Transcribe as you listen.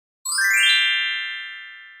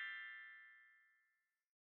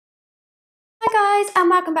Hi guys, and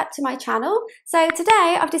welcome back to my channel. So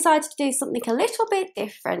today I've decided to do something a little bit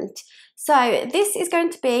different. So this is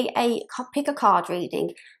going to be a pick a card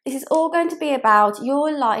reading. This is all going to be about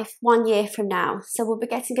your life 1 year from now. So we'll be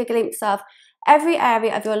getting a glimpse of every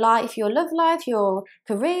area of your life, your love life, your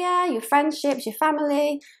career, your friendships, your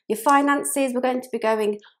family, your finances. We're going to be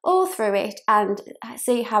going all through it and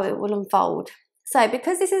see how it will unfold. So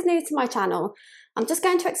because this is new to my channel, I'm just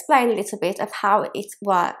going to explain a little bit of how it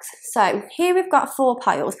works. So here we've got 4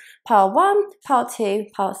 piles, pile 1, pile 2,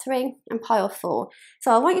 pile 3 and pile 4.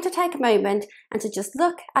 So I want you to take a moment and to just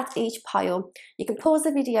look at each pile. You can pause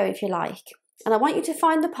the video if you like. And I want you to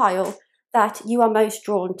find the pile that you are most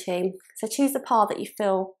drawn to. So choose the pile that you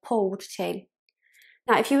feel pulled to.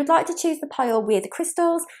 Now if you would like to choose the pile with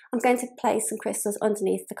crystals, I'm going to place some crystals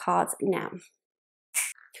underneath the cards now.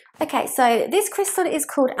 Okay, so this crystal is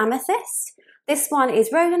called amethyst. This one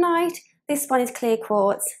is rhodonite, this one is clear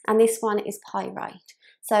quartz, and this one is pyrite.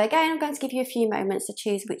 So again, I'm going to give you a few moments to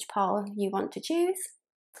choose which pile you want to choose.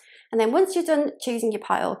 And then once you're done choosing your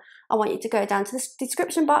pile, I want you to go down to the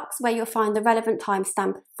description box where you'll find the relevant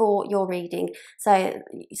timestamp for your reading. So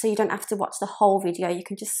you don't have to watch the whole video, you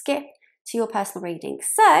can just skip to your personal reading.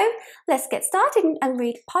 So let's get started and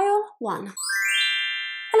read pile 1.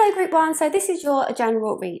 Hello group 1, so this is your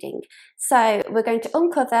general reading. So we're going to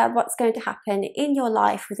uncover what's going to happen in your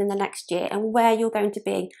life within the next year and where you're going to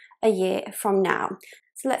be a year from now.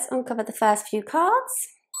 So let's uncover the first few cards.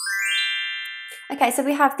 Okay, so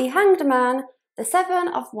we have the Hanged Man, the 7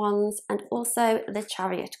 of Wands and also the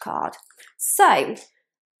Chariot card. So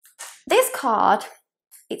this card,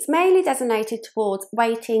 it's mainly designated towards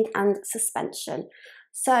waiting and suspension.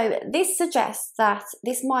 So this suggests that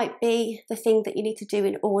this might be the thing that you need to do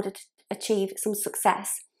in order to achieve some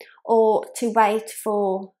success or to wait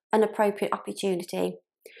for an appropriate opportunity.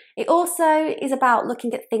 It also is about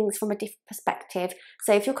looking at things from a different perspective.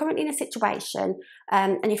 So if you're currently in a situation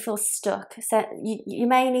and you feel stuck, so you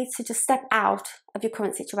may need to just step out of your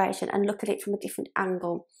current situation and look at it from a different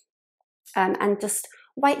angle and just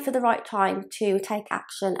wait for the right time to take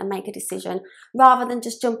action and make a decision rather than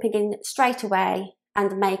just jumping in straight away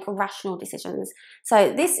and make rational decisions.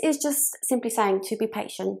 So this is just simply saying to be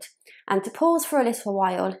patient and to pause for a little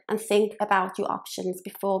while and think about your options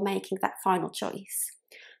before making that final choice.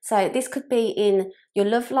 So this could be in your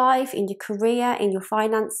love life, in your career, in your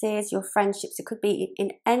finances, your friendships. It could be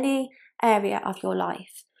in any area of your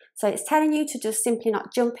life. So it's telling you to just simply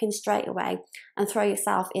not jump in straight away and throw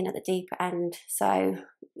yourself in at the deeper end. So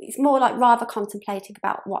it's more like rather contemplating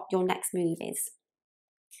about what your next move is.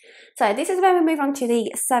 So this is where we move on to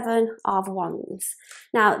the 7 of Wands.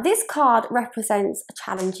 Now this card represents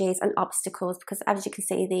challenges and obstacles because as you can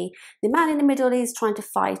see the man in the middle is trying to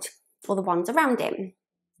fight all the wands around him.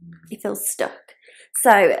 He feels stuck.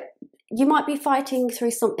 So you might be fighting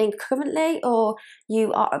through something currently or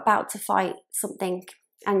you are about to fight something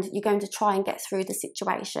and you're going to try and get through the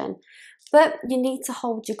situation. But you need to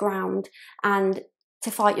hold your ground and to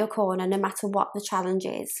fight your corner no matter what the challenge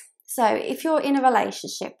is. So if you're in a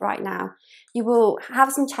relationship right now, you will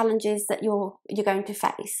have some challenges that you're going to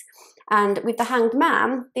face. And with the Hanged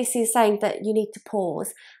Man, this is saying that you need to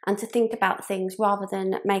pause and to think about things rather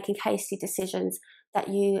than making hasty decisions that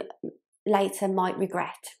you later might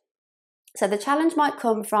regret. So the challenge might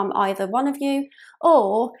come from either one of you,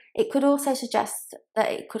 or it could also suggest that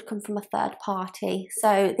it could come from a third party.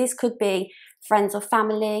 So this could be friends or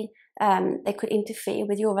family. They could interfere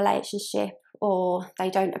with your relationship, or they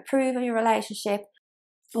don't approve of your relationship,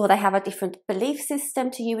 or they have a different belief system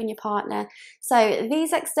to you and your partner. So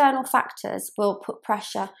these external factors will put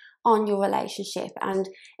pressure on your relationship and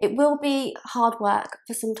it will be hard work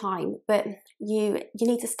for some time, but you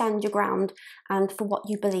need to stand your ground and for what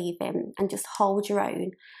you believe in and just hold your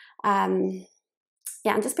own. And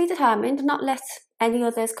just be determined and not let any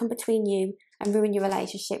others come between you and ruin your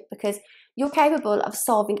relationship because you're capable of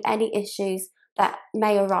solving any issues that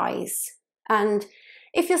may arise. And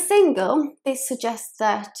if you're single, this suggests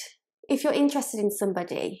that if you're interested in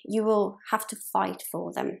somebody, you will have to fight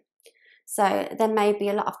for them. So there may be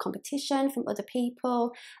a lot of competition from other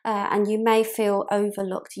people and you may feel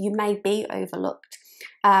overlooked. You may be overlooked.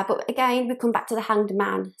 But again, we come back to the Hanged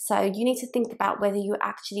Man. So you need to think about whether you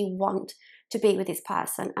actually want to be with this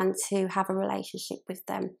person and to have a relationship with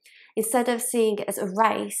them. Instead of seeing it as a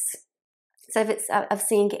race, so if it's of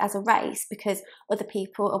seeing it as a race because other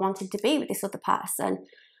people are wanting to be with this other person,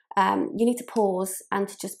 you need to pause and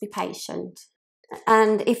to just be patient.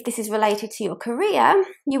 And if this is related to your career,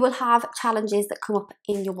 you will have challenges that come up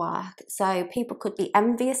in your work. So people could be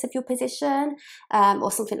envious of your position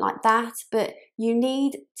or something like that, but you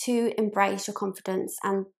need to embrace your confidence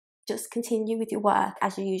and just continue with your work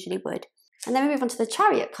as you usually would. And then we move on to the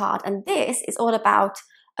Chariot card, and this is all about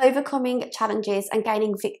overcoming challenges and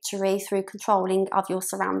gaining victory through controlling of your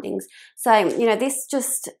surroundings. So, you know, this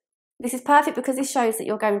is perfect because this shows that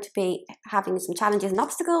you're going to be having some challenges and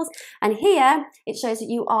obstacles. And here it shows that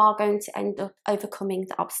you are going to end up overcoming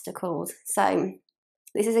the obstacles. So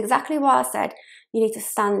this is exactly why I said you need to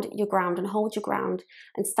stand your ground and hold your ground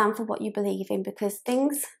and stand for what you believe in, because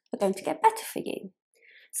things are going to get better for you.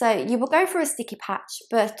 So you will go through a sticky patch,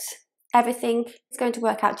 but everything is going to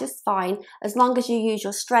work out just fine as long as you use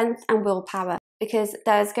your strength and willpower, because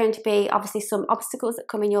there's going to be obviously some obstacles that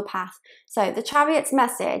come in your path. So the Chariot's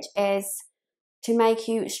message is to make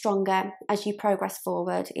you stronger as you progress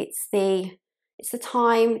forward. It's the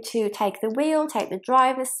time to take the wheel, take the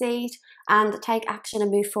driver's seat, and take action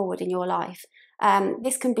and move forward in your life.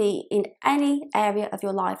 This can be in any area of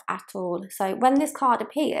your life at all. So when this card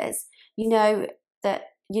appears, you know that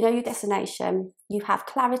you know your destination, you have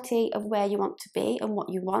clarity of where you want to be and what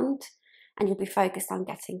you want, and you'll be focused on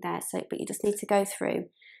getting there. So, but you just need to go through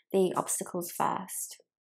the obstacles first.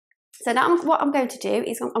 So now what I'm going to do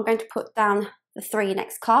is I'm going to put down the 3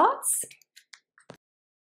 next cards.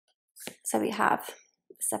 So we have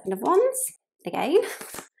the 7 of Wands again,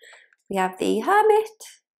 we have the Hermit,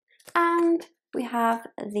 and we have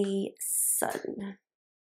the Sun.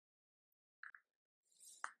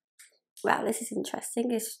 Well, this is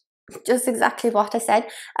interesting. It's just exactly what I said.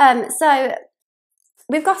 So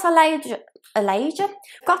we've got got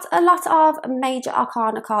a lot of major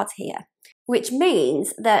arcana cards here, which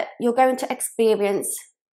means that you're going to experience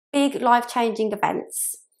big life-changing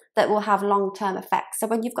events that will have long-term effects. So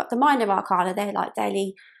when you've got the minor arcana, they're like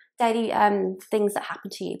daily things that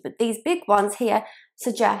happen to you, but these big ones here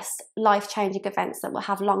suggest life-changing events that will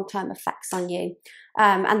have long-term effects on you,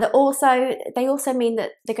 and they also mean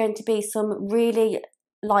that they're going to be some really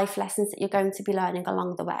life lessons that you're going to be learning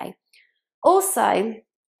along the way. Also,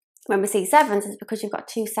 when we see 7s, it's because you've got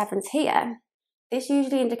 2 7s here. This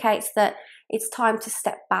usually indicates that it's time to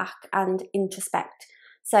step back and introspect.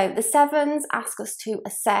 So the 7s ask us to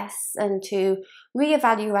assess and to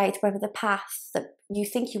reevaluate whether the path that you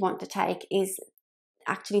think you want to take is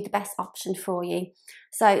actually the best option for you.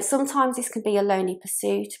 So sometimes this can be a lonely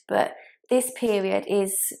pursuit, but this period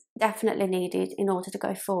is definitely needed in order to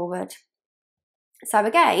go forward. So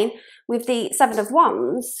again, with the 7 of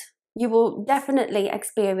Wands, you will definitely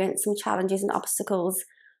experience some challenges and obstacles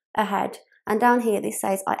ahead. And down here this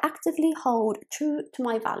says, I actively hold true to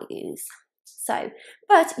my values. So,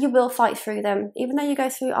 but you will fight through them. Even though you go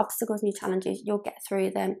through obstacles and challenges, you'll get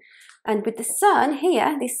through them. And with the Sun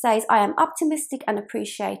here, this says, I am optimistic and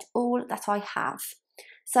appreciate all that I have.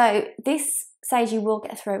 So this says you will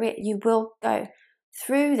get through it. You will go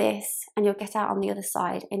through this and you'll get out on the other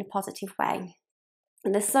side in a positive way.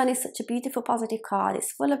 And the Sun is such a beautiful positive card.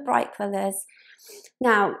 It's full of bright colours.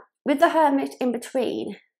 Now, with the Hermit in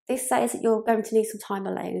between, this says that you're going to need some time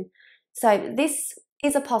alone. So this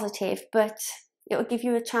is a positive, but it will give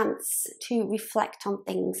you a chance to reflect on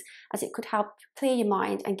things, as it could help clear your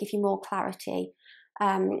mind and give you more clarity,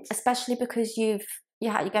 especially because you're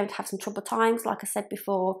going to have some troubled times. Like I said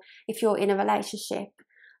before, if you're in a relationship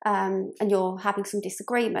and you're having some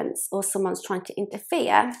disagreements or someone's trying to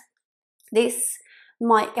interfere, this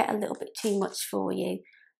might get a little bit too much for you.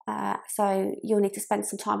 So you'll need to spend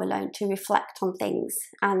some time alone to reflect on things,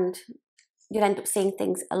 and you'll end up seeing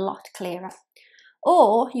things a lot clearer.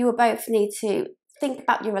 Or you will both need to think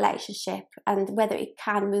about your relationship and whether it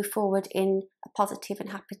can move forward in a positive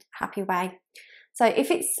and happy way. So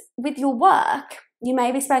if it's with your work, you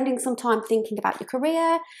may be spending some time thinking about your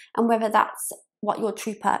career and whether that's what your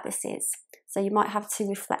true purpose is. So you might have to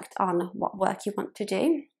reflect on what work you want to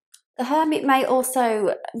do. The Hermit may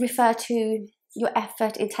also refer to your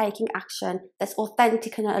effort in taking action that's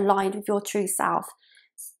authentic and aligned with your true self.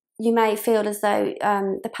 You may feel as though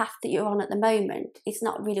the path that you're on at the moment is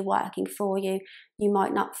not really working for you. You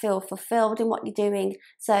might not feel fulfilled in what you're doing.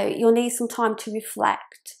 So you'll need some time to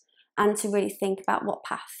reflect and to really think about what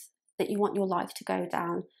path that you want your life to go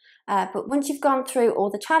down. But once you've gone through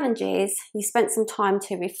all the challenges, you spent some time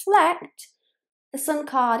to reflect, the Sun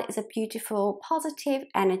card is a beautiful, positive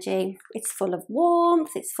energy. It's full of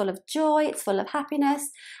warmth, it's full of joy, it's full of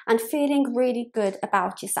happiness, and feeling really good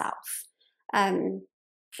about yourself.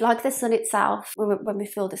 Like the Sun itself, when we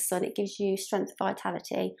feel the Sun, it gives you strength,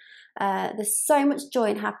 vitality. There's so much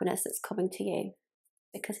joy and happiness that's coming to you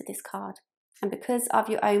because of this card. And because of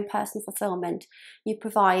your own personal fulfillment, you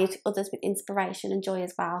provide others with inspiration and joy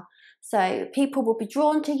as well. So people will be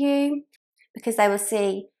drawn to you because they will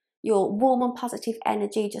see your warm and positive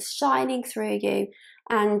energy just shining through you,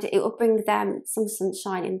 and it will bring them some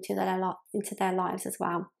sunshine into their lives as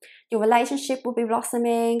well. Your relationship will be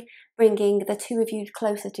blossoming, bringing the two of you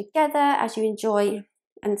closer together as you enjoy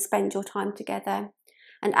and spend your time together.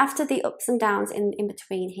 And after the ups and downs in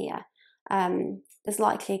between here, there's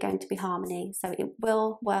likely going to be harmony, so it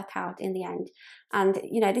will work out in the end. And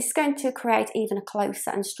this is going to create even a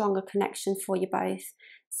closer and stronger connection for you both.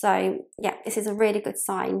 So yeah, this is a really good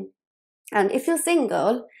sign. And if you're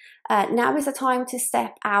single, now is the time to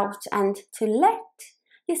step out and to let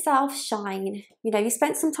yourself shine. You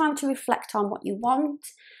spent some time to reflect on what you want,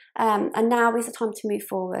 and now is the time to move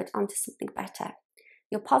forward onto something better.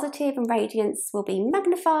 Your positive and radiance will be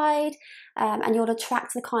magnified, and you'll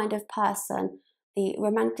attract the kind of person, the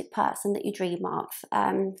romantic person that you dream of.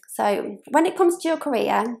 So when it comes to your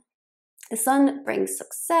career, the sun brings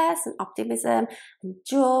success and optimism and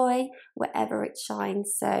joy wherever it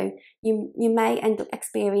shines. So you may end up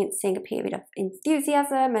experiencing a period of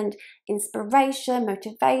enthusiasm and inspiration,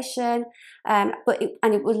 motivation, and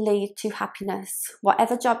it will lead to happiness.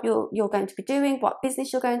 Whatever job you're going to be doing, what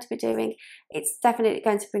business you're going to be doing, it's definitely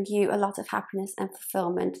going to bring you a lot of happiness and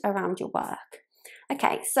fulfillment around your work.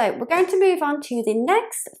 Okay, so we're going to move on to the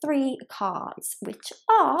next 3 cards, which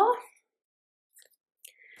are...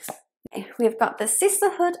 We've got the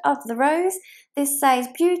Sisterhood of the Rose. This says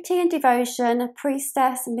beauty and devotion,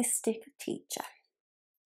 priestess, mystic, teacher.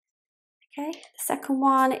 Okay, the second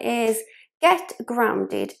one is get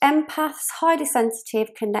grounded. Empaths, highly sensitive,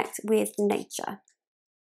 connect with nature.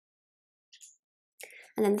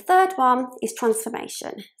 And then the third one is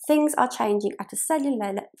transformation. Things are changing at a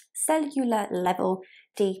cellular level,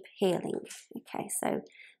 deep healing. Okay, so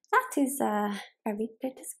that is very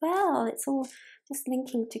good as well. It's all just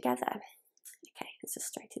linking together. Okay, let's just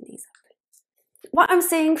straighten these up. What I'm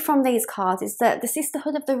seeing from these cards is that the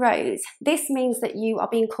Sisterhood of the Rose, this means that you are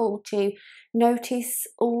being called to notice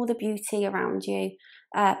all the beauty around you,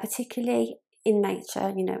 particularly in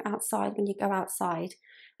nature, outside, when you go outside.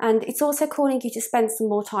 And it's also calling you to spend some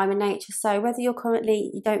more time in nature. So whether you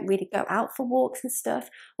don't really go out for walks and stuff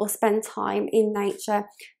or spend time in nature,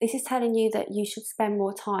 this is telling you that you should spend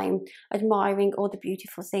more time admiring all the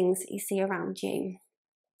beautiful things that you see around you.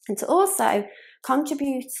 And to also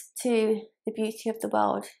contribute to the beauty of the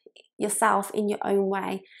world yourself in your own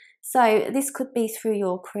way. So this could be through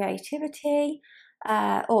your creativity,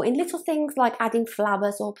 or in little things like adding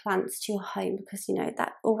flowers or plants to your home, because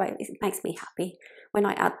that always makes me happy when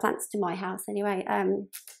I add plants to my house anyway.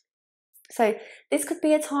 So this could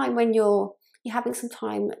be a time when you're having some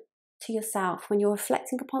time to yourself, when you're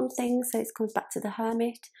reflecting upon things. So this comes back to the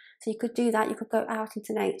hermit. So you could do that. You could go out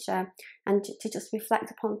into nature and to just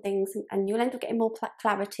reflect upon things, and you'll end up getting more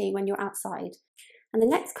clarity when you're outside. And the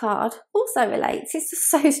next card also relates. It's just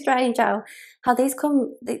so strange how these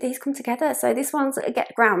come together. So this one's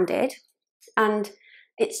get grounded, and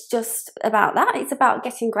it's just about that. It's about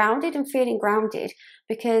getting grounded and feeling grounded,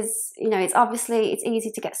 because it's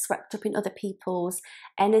easy to get swept up in other people's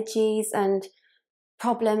energies and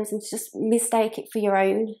problems and just mistake it for your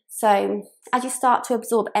own. So as you start to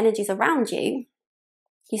absorb energies around you,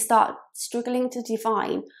 you start struggling to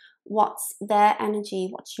divine what's their energy,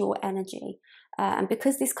 what's your energy. And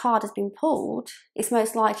because this card has been pulled, it's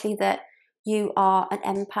most likely that you are an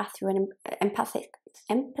empath, you're an empathic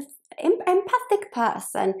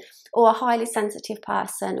person, or a highly sensitive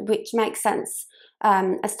person, which makes sense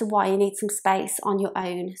as to why you need some space on your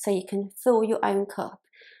own so you can fill your own cup,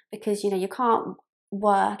 because you can't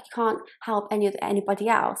work, you can't help anybody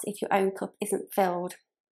else if your own cup isn't filled.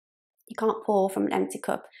 You can't pour from an empty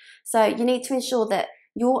cup. So you need to ensure that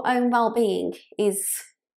your own well-being is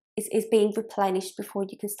being replenished before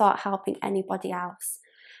you can start helping anybody else.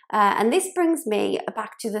 And this brings me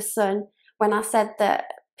back to the sun, when I said that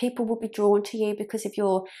people will be drawn to you because of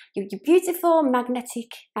your beautiful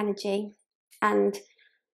magnetic energy, and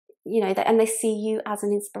and they see you as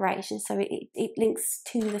an inspiration. So it links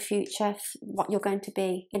to the future, what you're going to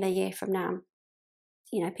be in a year from now.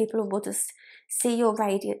 People will just see your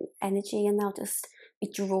radiant energy and they'll just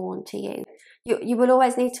be drawn to you. You will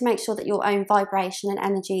always need to make sure that your own vibration and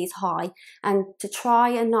energy is high, and to try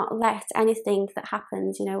and not let anything that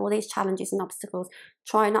happens, all these challenges and obstacles,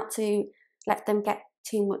 try not to let them get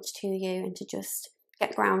too much to you, and to just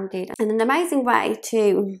get grounded. And an amazing way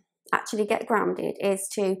to actually get grounded is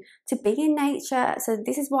to be in nature. So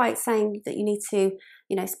this is why it's saying that you need to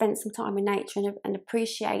spend some time in nature and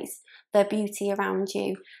appreciate the beauty around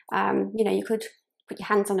you. You could put your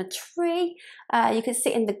hands on a tree, you could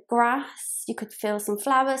sit in the grass, you could feel some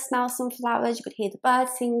flowers, smell some flowers, you could hear the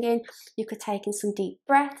birds singing, you could take in some deep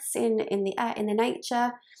breaths in the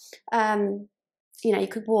nature. you know, you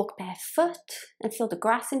could walk barefoot and feel the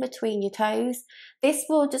grass in between your toes. This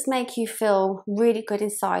will just make you feel really good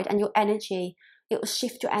inside, and your energy, it will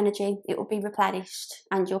shift your energy, it will be replenished,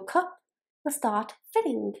 and your cup will start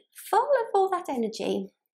filling full of all that energy.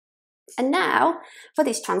 And now for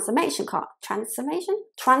this transformation card.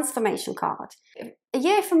 Transformation card. A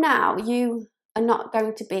year from now, you are not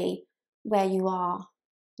going to be where you are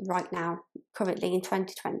right now, currently in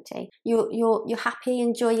 2020. You're happy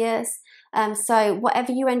and joyous. So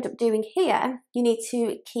whatever you end up doing here, you need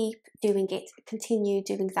to keep doing it, continue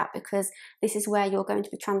doing that, because this is where you're going to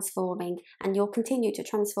be transforming, and you'll continue to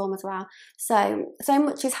transform as well. So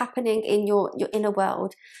much is happening in your inner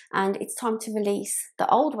world, and it's time to release the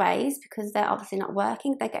old ways, because they're obviously not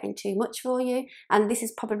working, they're getting too much for you, and this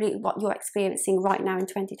is probably what you're experiencing right now in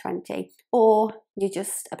 2020, or you're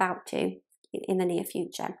just about to in the near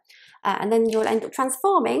future, and then you'll end up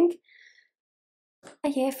transforming a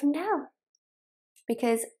year from now,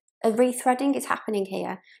 because a rethreading is happening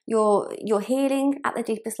here. You're healing at the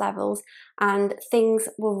deepest levels, and things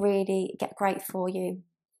will really get great for you.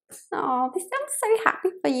 Oh, I'm so happy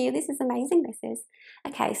for you. This is amazing. This is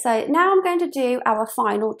okay. So now I'm going to do our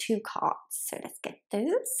final 2 cards. So let's get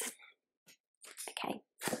those. Okay.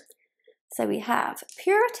 So we have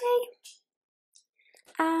purity,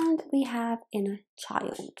 and we have inner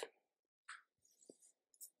child.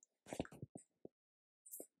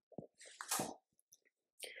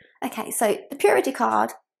 Okay, so the purity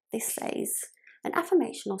card, this says an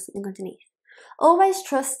affirmation or something underneath. Always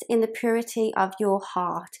trust in the purity of your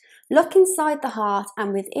heart. Look inside the heart,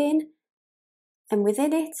 and within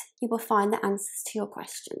it, you will find the answers to your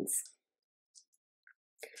questions.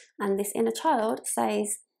 And this inner child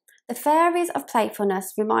says, the fairies of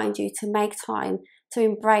playfulness remind you to make time to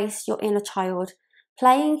embrace your inner child.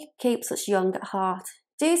 Playing keeps us young at heart.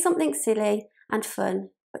 Do something silly and fun,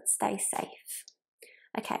 but stay safe.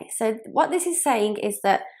 Okay, so what this is saying is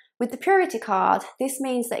that with the purity card, this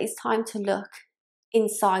means that it's time to look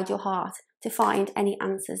inside your heart to find any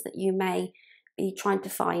answers that you may be trying to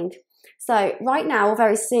find. So right now, or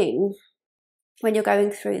very soon, when you're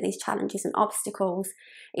going through these challenges and obstacles,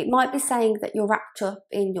 it might be saying that you're wrapped up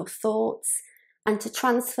in your thoughts, and to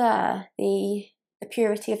transfer the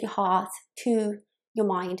purity of your heart to your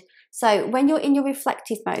mind. So when you're in your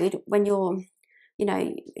reflective mode, when you're, you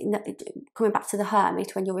know, coming back to the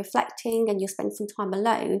hermit, when you're reflecting and you spend some time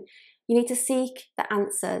alone, you need to seek the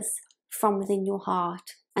answers from within your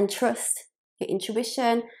heart, and trust your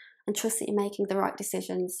intuition, and trust that you're making the right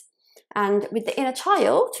decisions. And with the inner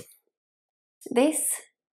child, this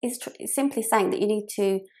is simply saying that you need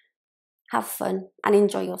to have fun and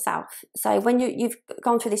enjoy yourself. So when you've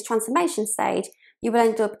gone through this transformation stage, you will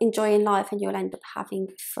end up enjoying life, and you'll end up having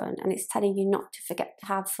fun. And it's telling you not to forget to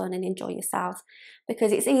have fun and enjoy yourself,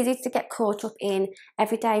 because it's easy to get caught up in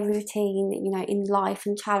everyday routine, you know, in life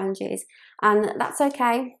and challenges. And that's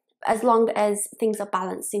okay, as long as things are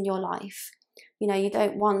balanced in your life. You know, you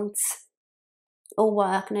don't want all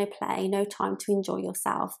work, no play, no time to enjoy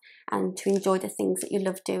yourself and to enjoy the things that you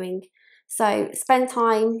love doing. So spend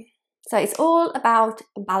time. So it's all about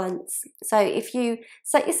balance. So if you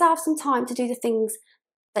set yourself some time to do the things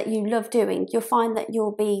that you love doing, you'll find that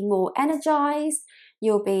you'll be more energized,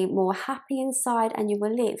 you'll be more happy inside, and you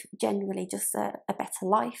will live generally just a better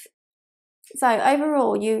life. So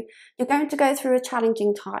overall, you're going to go through a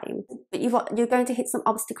challenging time, but you're going to hit some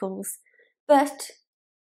obstacles, but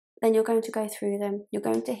then you're going to go through them, you're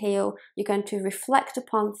going to heal, you're going to reflect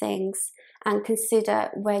upon things and consider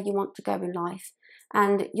where you want to go in life.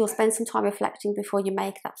 And you'll spend some time reflecting before you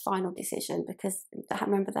make that final decision, because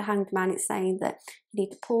remember, the Hanged Man is saying that you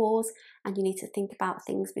need to pause and you need to think about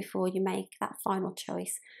things before you make that final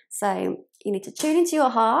choice. So you need to tune into your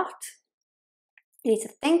heart, you need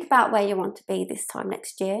to think about where you want to be this time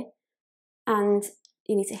next year, and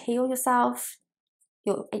you need to heal yourself.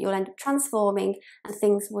 You'll end up transforming, and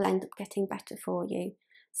things will end up getting better for you.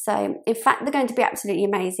 So in fact, they're going to be absolutely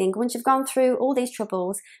amazing. Once you've gone through all these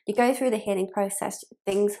troubles, you go through the healing process,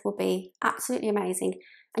 things will be absolutely amazing,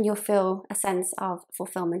 and you'll feel a sense of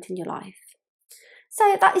fulfillment in your life.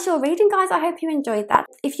 So that is your reading, guys. I hope you enjoyed that.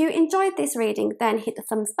 If you enjoyed this reading, then hit the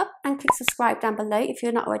thumbs up and click subscribe down below if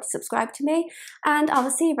you're not already subscribed to me, and I will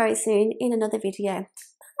see you very soon in another video.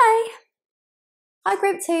 Bye! Hi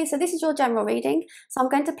group 2, so this is your general reading. So I'm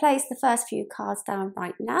going to place the first few cards down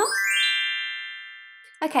right now.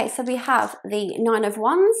 Okay, so we have the Nine of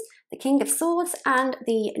Wands, the King of Swords, and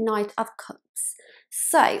the Knight of Cups.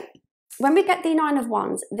 So when we get the Nine of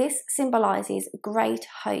Wands, this symbolises great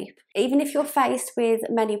hope. Even if you're faced with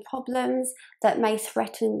many problems that may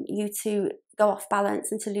threaten you to go off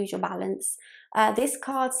balance and to lose your balance, this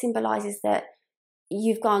card symbolises that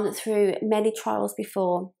you've gone through many trials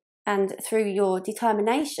before, and through your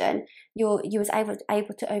determination, you was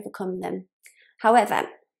able to overcome them. However,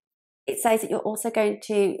 it says that you're also going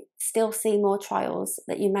to still see more trials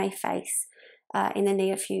that you may face in the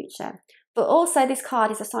near future. But also this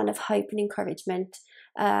card is a sign of hope and encouragement,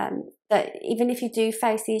 that even if you do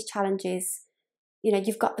face these challenges, you know,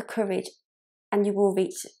 you've got the courage and you will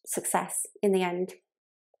reach success in the end.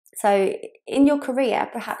 So in your career,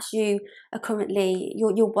 perhaps you are currently,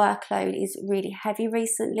 your workload is really heavy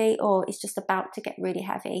recently, or it's just about to get really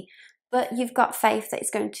heavy, but you've got faith that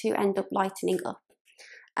it's going to end up lightening up.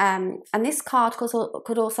 And this card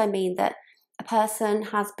could also mean that a person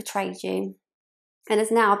has betrayed you and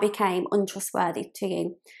has now become untrustworthy to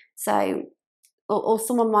you. So, or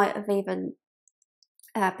someone might have even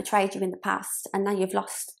betrayed you in the past, and now you've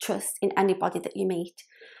lost trust in anybody that you meet.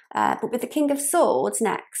 But with the King of Swords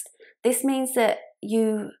next, this means that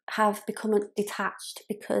you have become detached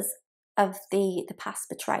because of the past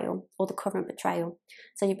betrayal or the current betrayal.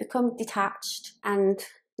 So you become detached, and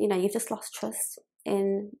you know, you've just lost trust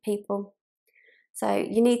in people. So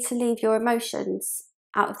you need to leave your emotions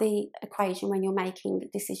out of the equation when you're making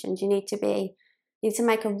decisions. You need to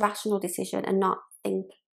make a rational decision and not think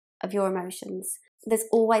of your emotions. There's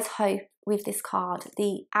always hope with this card.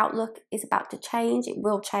 The outlook is about to change. It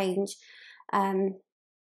will change.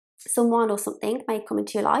 Someone or something may come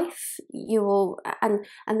into your life. You will, and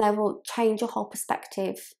they will change your whole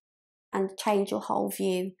perspective and change your whole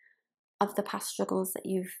view of the past struggles that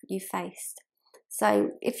you've faced.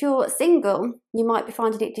 So if you're single, you might be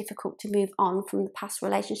finding it difficult to move on from the past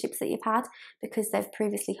relationships that you've had because they've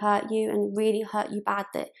previously hurt you and really hurt you bad,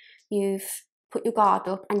 that you've put your guard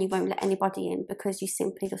up and you won't let anybody in because you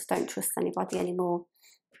simply just don't trust anybody anymore.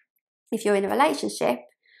 If you're in a relationship,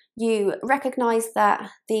 you recognise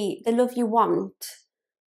that the love you want,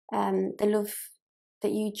 the love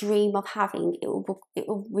that you dream of having, it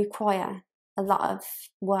will require a lot of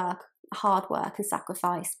work, hard work and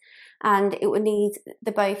sacrifice, and it will need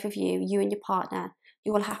the both of you and your partner.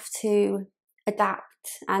 You will have to adapt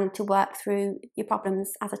and to work through your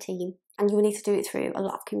problems as a team, and you will need to do it through a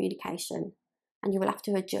lot of communication, and you will have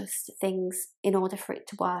to adjust things in order for it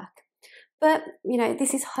to work. But you know,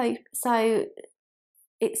 this is hope, so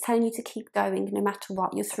it's telling you to keep going no matter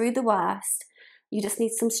what. You're through the worst. You just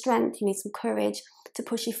need some strength, you need some courage to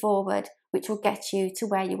push you forward, which will get you to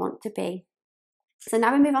where you want to be. So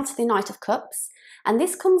now we move on to the Knight of Cups, and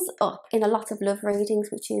this comes up in a lot of love readings,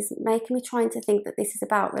 which is making me trying to think that this is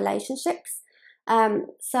about relationships.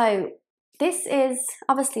 So this is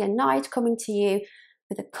obviously a knight coming to you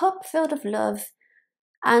with a cup filled of love,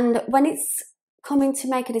 and when it's coming to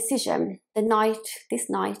make a decision, this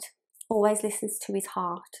knight always listens to his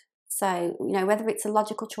heart. So, you know, whether it's a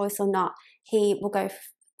logical choice or not, he will go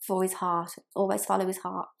for his heart, always follow his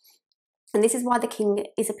heart. And this is why the king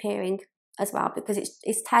is appearing as well, because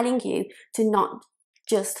it's telling you to not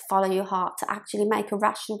just follow your heart, to actually make a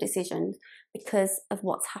rational decision because of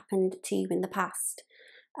what's happened to you in the past.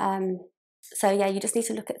 So yeah, you just need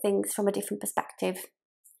to look at things from a different perspective.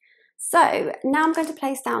 So now I'm going to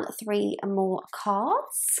place down 3 more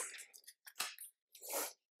cards.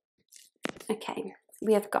 Okay,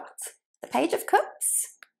 we have got the Page of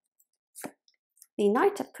Cups, the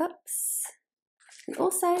Knight of Cups, and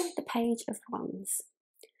also the Page of Wands.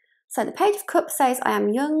 So the Page of Cups says, I am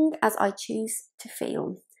young as I choose to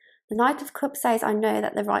feel. The Knight of Cups says, I know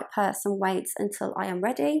that the right person waits until I am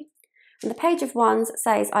ready. And the Page of Wands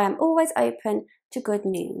says, I am always open to good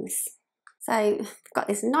news. So we've got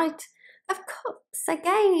this Knight of Cups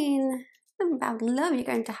again. About love, you're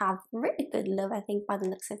going to have really good love, I think, by the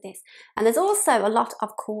looks of this. And there's also a lot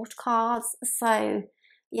of court cards. So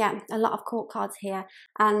yeah, a lot of court cards here,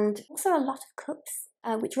 and also a lot of cups,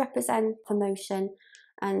 which represent promotion.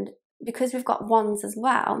 And because we've got wands as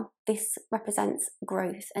well, this represents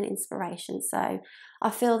growth and inspiration. So I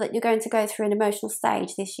feel that you're going to go through an emotional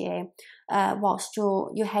stage this year, whilst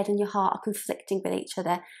your head and your heart are conflicting with each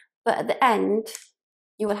other. But at the end,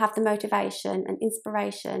 you will have the motivation and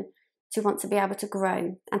inspiration to want to be able to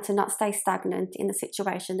grow and to not stay stagnant in the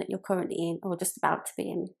situation that you're currently in or just about to be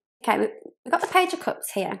in. Okay, we've got the Page of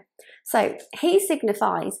Cups here. So he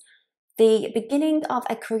signifies the beginning of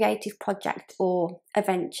a creative project or a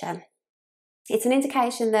venture. It's an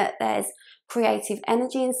indication that there's creative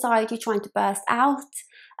energy inside you trying to burst out.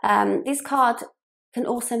 This card can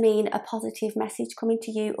also mean a positive message coming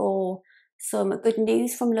to you or some good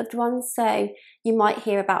news from loved ones. So you might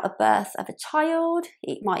hear about a birth of a child,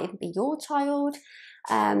 it might even be your child,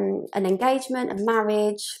 an engagement, a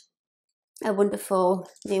marriage, a wonderful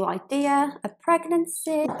new idea, a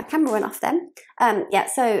pregnancy. I can run off then. Yeah,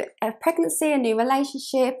 so a pregnancy, a new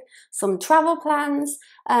relationship, some travel plans.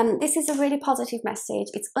 This is a really positive message.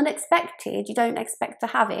 It's unexpected. You don't expect to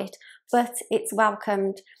have it, but it's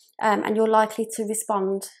welcomed, and you're likely to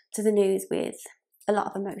respond to the news with a lot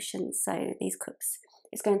of emotions. So these cups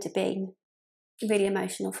is going to be really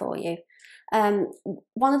emotional for you.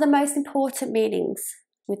 One of the most important meanings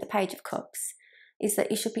with the Page of Cups is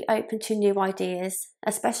that you should be open to new ideas,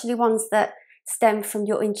 especially ones that stem from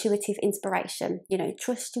your intuitive inspiration. You know,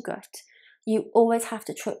 trust your gut. You always have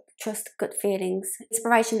to trust gut feelings.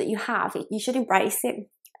 Inspiration that you have, you should embrace it.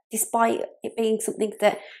 Despite it being something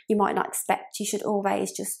that you might not expect, you should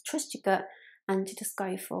always just trust your gut and just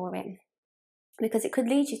go for it. Because it could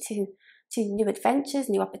lead you to new adventures,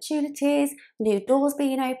 new opportunities, new doors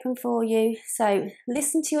being open for you. So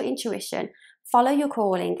listen to your intuition, follow your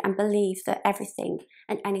calling, and believe that everything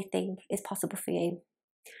and anything is possible for you.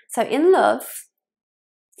 So in love,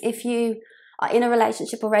 if you are in a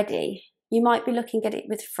relationship already, you might be looking at it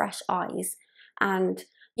with fresh eyes, and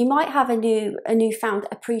you might have a newfound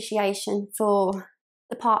appreciation for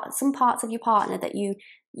some parts of your partner that you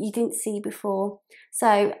didn't see before.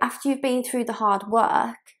 So after you've been through the hard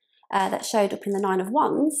work that showed up in the Nine of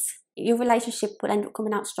Wands, your relationship will end up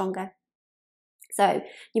coming out stronger. So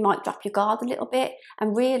you might drop your guard a little bit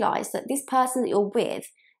and realise that this person that you're with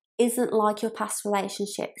isn't like your past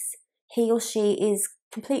relationships. He or she is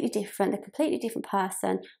completely different. They're a completely different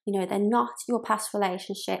person. You know, they're not your past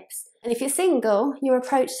relationships. And if you're single, your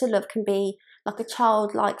approach to love can be like a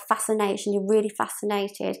childlike fascination. You're really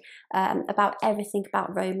fascinated about everything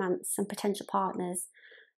about romance and potential partners.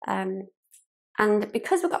 And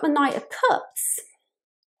because we've got the Knight of Cups,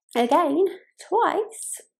 again,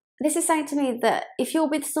 twice, this is saying to me that if you're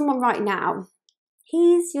with someone right now,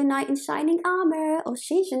 he's your knight in shining armor, or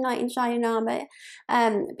she's your knight in shining armor,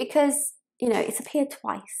 because, you know, it's appeared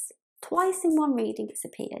twice in one reading it's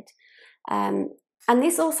appeared. And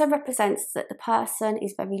this also represents that the person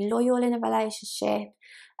is very loyal in a relationship.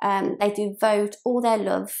 They devote all their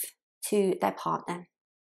love to their partner.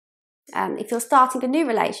 If you're starting a new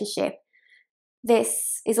relationship,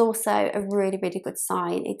 this is also a really, really good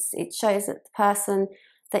sign. It shows that the person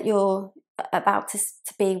that you're about to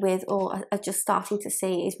be with or are just starting to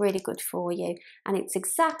see is really good for you, and it's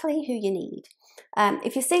exactly who you need.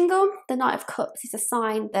 If you're single, the Knight of Cups is a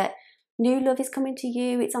sign that new love is coming to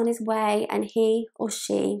you, it's on his way, and he or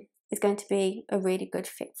she is going to be a really good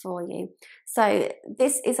fit for you. So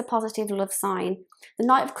this is a positive love sign. The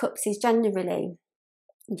Knight of Cups is generally,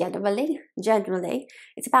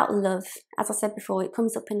 it's about love. As I said before, it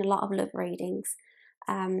comes up in a lot of love readings.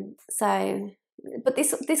 But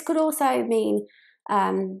this could also mean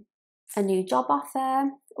a new job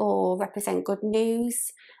offer, or represent good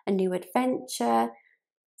news, a new adventure,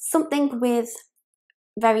 something with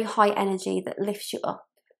very high energy that lifts you up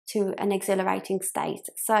to an exhilarating state.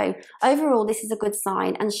 So overall, this is a good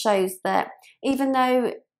sign and shows that even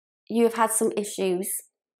though you have had some issues,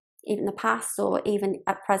 even in the past or even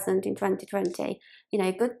at present in 2020, you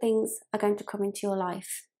know, good things are going to come into your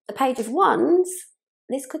life. The Page of Wands,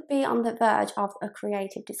 this could be on the verge of a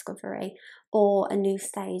creative discovery or a new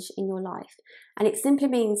stage in your life. And it simply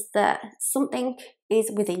means that something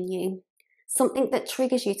is within you, something that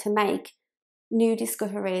triggers you to make new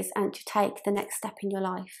discoveries and to take the next step in your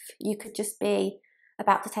life. You could just be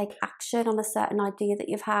about to take action on a certain idea that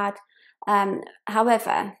you've had.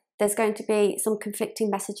 However, there's going to be some conflicting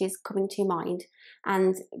messages coming to your mind.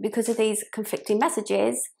 And because of these conflicting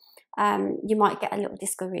messages, you might get a little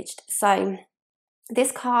discouraged. So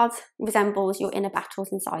this card resembles your inner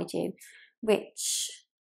battles inside you, which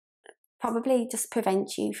probably just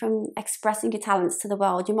prevent you from expressing your talents to the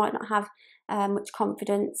world. You might not have much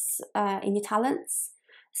confidence in your talents.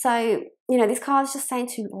 So, you know, this card is just saying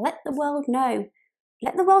to let the world know.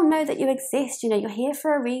 Let the world know that you exist. You know, you're here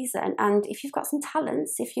for a reason. And if you've got some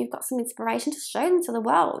talents, if you've got some inspiration, just show them to the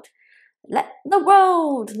world. Let the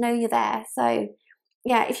world know you're there. So,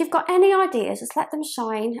 yeah, if you've got any ideas, just let them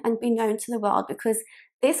shine and be known to the world, because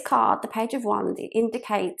this card, the Page of Wands, it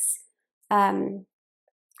indicates a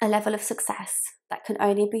level of success that can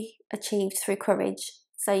only be achieved through courage.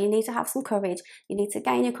 So you need to have some courage. You need to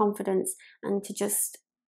gain your confidence and to just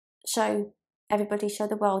show everybody, show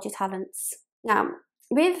the world your talents. Now,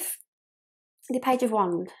 with the Page of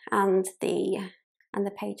Wands and the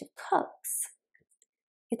Page of Cups,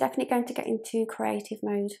 you're definitely going to get into creative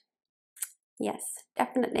mode. Yes,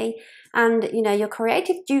 definitely. And you know, your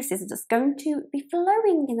creative juices are just going to be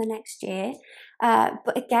flowing in the next year.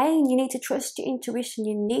 But again, you need to trust your intuition.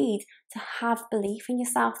 You need to have belief in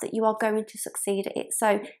yourself that you are going to succeed at it.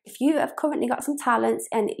 So if you have currently got some talents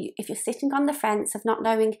and if you're sitting on the fence of not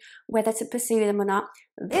knowing whether to pursue them or not,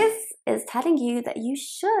 this is telling you that you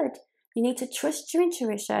should. You need to trust your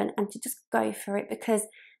intuition and to just go for it, because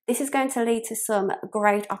this is going to lead to some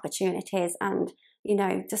great opportunities. And you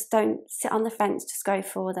know, just don't sit on the fence, just go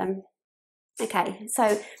for them. Okay,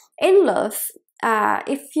 so in love,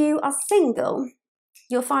 if you are single,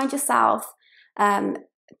 you'll find yourself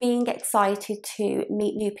being excited to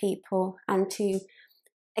meet new people and to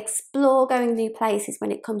explore going new places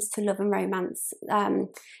when it comes to love and romance.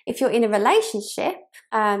 If you're in a relationship,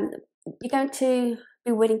 you're going to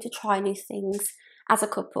be willing to try new things as a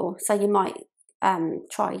couple. So you might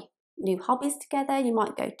try new hobbies together, you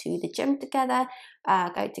might go to the gym together,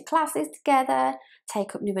 go to classes together,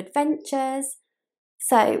 take up new adventures.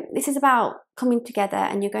 So this is about coming together,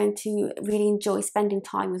 and you're going to really enjoy spending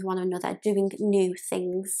time with one another, doing new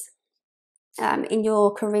things. In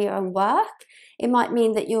your career and work, it might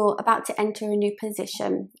mean that you're about to enter a new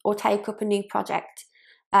position or take up a new project.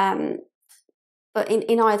 But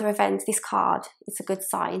in either event, this card, it's a good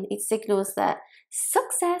sign. It signals that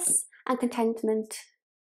success and contentment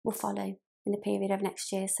will follow in the period of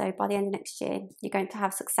next year. So by the end of next year, you're going to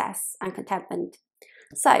have success and contentment.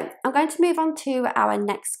 So I'm going to move on to our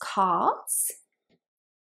next cards.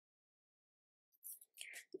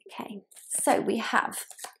 Okay, so we have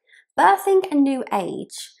birthing a new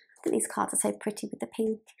age. I think these cards are so pretty with the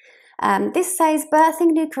pink. This says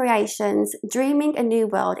birthing new creations, dreaming a new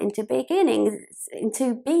world into beginnings,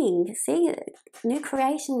 into being. See, new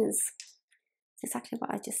creations. That's exactly what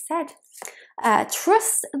I just said.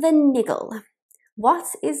 Trust the niggle. What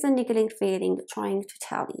is the niggling feeling trying to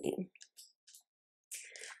tell you?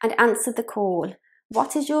 And answer the call.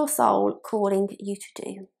 What is your soul calling you to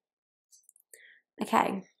do?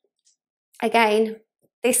 Okay. Again,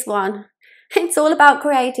 this one, it's all about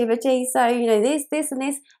creativity. So, you know, this and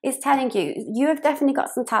this is telling you, you have definitely got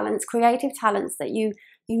some talents, creative talents that you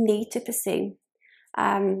need to pursue.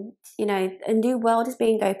 You know, a new world is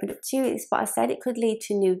being opened up to you. It's what I said, it could lead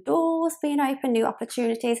to new doors being open, new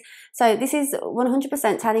opportunities. So this is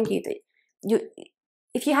 100% telling you that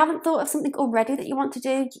if you haven't thought of something already that you want to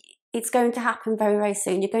do, it's going to happen very, very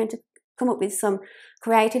soon. You're going to come up with some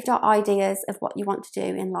creative ideas of what you want to do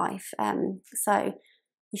in life. So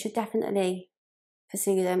you should definitely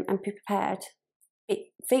pursue them and be prepared.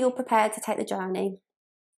 Feel prepared to take the journey.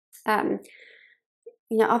 You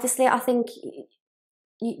know, obviously, I think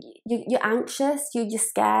you're anxious, you're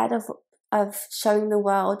scared of showing the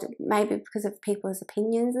world, maybe because of people's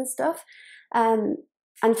opinions and stuff,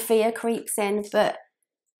 and fear creeps in. But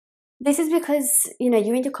this is because, you know,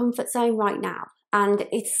 you're in your comfort zone right now, and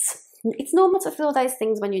it's normal to feel those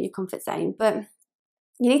things when you're in your comfort zone. But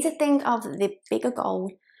you need to think of the bigger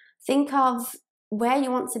goal. Think of where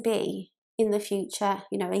you want to be in the future,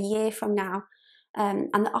 you know, a year from now,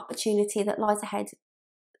 and the opportunity that lies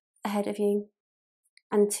ahead of you.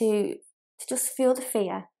 And to just feel the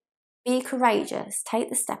fear, be courageous, take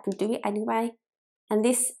the step and do it anyway. And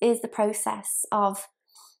this is the process of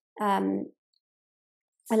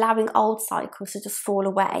allowing old cycles to just fall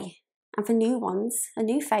away, and for new ones, a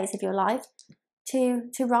new phase of your life to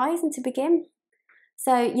rise and to begin.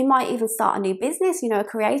 So you might even start a new business, you know, a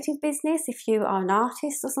creative business if you are an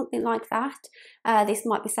artist or something like that. This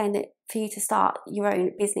might be saying that for you to start your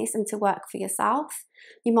own business and to work for yourself.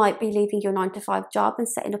 You might be leaving your 9-to-5 job and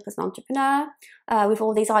setting up as an entrepreneur with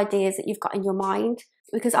all these ideas that you've got in your mind.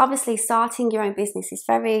 Because obviously starting your own business is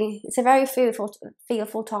it's a very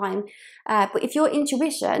fearful time. But if your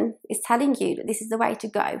intuition is telling you that this is the way to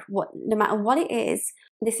go, no matter what it is,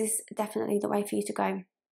 this is definitely the way for you to go.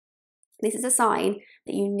 This is a sign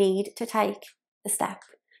that you need to take the step.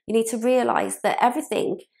 You need to realize that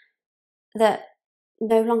everything that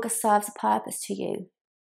no longer serves a purpose to you,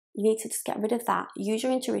 you need to just get rid of that. Use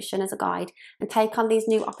your intuition as a guide and take on these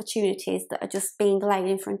new opportunities that are just being laid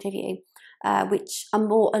in front of you, which are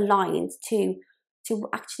more aligned to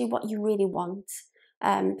actually what you really want,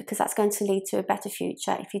 because that's going to lead to a better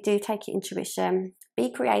future. If you do take your intuition,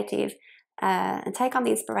 be creative, and take on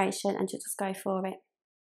the inspiration and just go for it.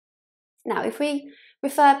 Now, if we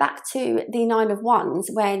refer back to the 9 of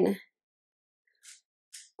Wands, when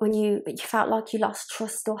you felt like you lost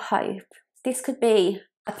trust or hope, this could be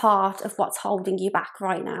a part of what's holding you back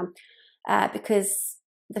right now, because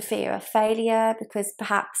the fear of failure, because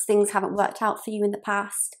perhaps things haven't worked out for you in the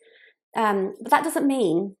past. But that doesn't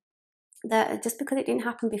mean that just because it didn't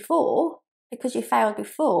happen before, because you failed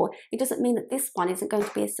before, it doesn't mean that this one isn't going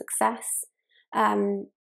to be a success.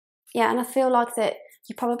 Yeah, and I feel like that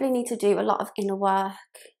you probably need to do a lot of inner work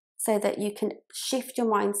so that you can shift your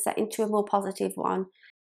mindset into a more positive one,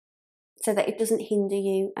 so that it doesn't hinder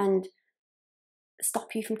you and stop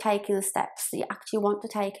you from taking the steps that you actually want to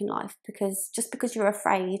take in life. Because just because you're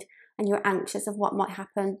afraid and you're anxious of what might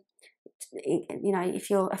happen, you know, if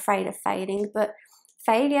you're afraid of failing, but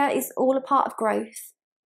failure is all a part of growth.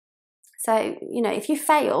 So, you know, if you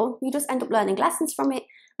fail, you just end up learning lessons from it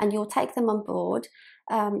and you'll take them on board.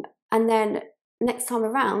 And then next time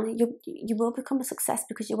around, you will become a success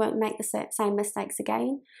because you won't make the same mistakes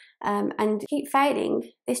again. And keep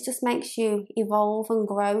failing, this just makes you evolve and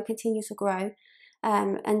grow, continue to grow.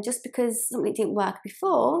 And just because something didn't work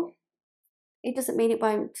before, it doesn't mean it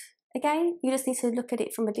won't again. You just need to look at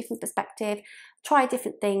it from a different perspective, try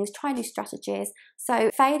different things, try new strategies. So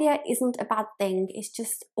failure isn't a bad thing. It's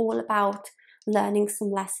just all about learning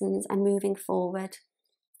some lessons and moving forward.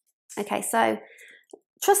 Okay, so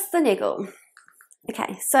trust the niggle.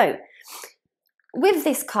 Okay, so with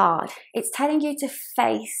this card, it's telling you to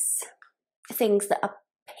face things that are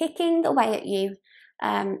picking away at you.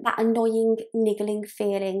 That annoying niggling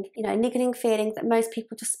feeling, you know, niggling feeling that most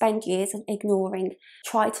people just spend years ignoring,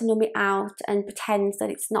 try to numb it out and pretend that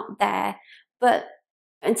it's not there. But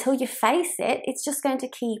until you face it, it's just going to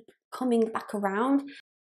keep coming back around.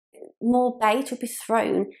 More bait will be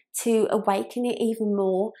thrown to awaken it even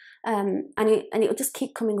more, and it will just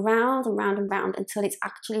keep coming round and round and round until it's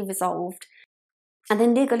actually resolved. And the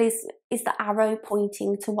niggle is the arrow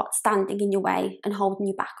pointing to what's standing in your way and holding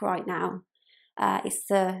you back right now. It's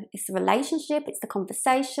the relationship, it's the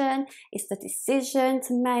conversation, it's the decision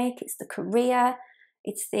to make, it's the career,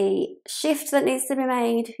 it's the shift that needs to be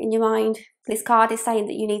made in your mind. This card is saying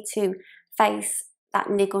that you need to face that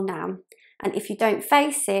niggle now. And if you don't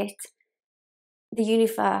face it, the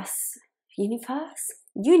universe, it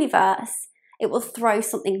will throw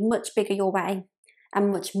something much bigger your way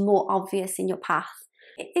and much more obvious in your path.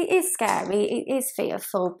 It is scary, it is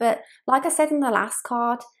fearful, but like I said in the last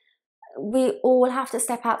card, we all have to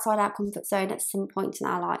step outside our comfort zone at some point in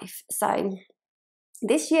our life. So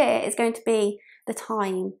this year is going to be the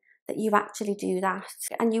time that you actually do that,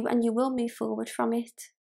 and you will move forward from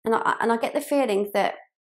it. And I get the feeling that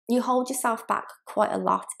you hold yourself back quite a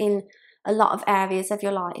lot in a lot of areas of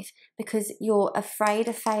your life because you're afraid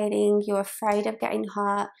of failing, you're afraid of getting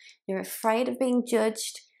hurt, you're afraid of being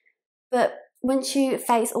judged. But once you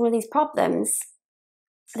face all of these problems,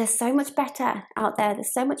 there's so much better out there.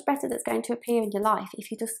 There's so much better that's going to appear in your life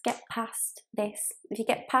if you just get past this, if you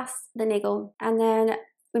get past the niggle. And then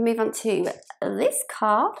we move on to this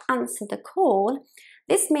card, Answer the Call.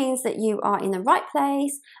 This means that you are in the right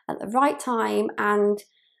place at the right time and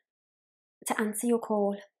to answer your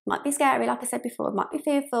call. Might be scary, like I said before, it might be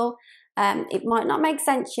fearful, it might not make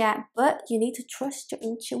sense yet, but you need to trust your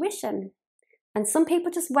intuition. And some people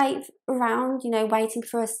just wait around, you know, waiting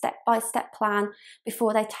for a step-by-step plan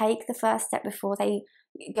before they take the first step, before they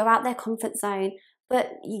go out their comfort zone.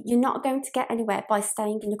 But you're not going to get anywhere by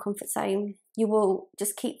staying in your comfort zone. You will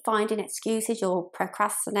just keep finding excuses, you'll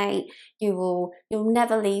procrastinate, you'll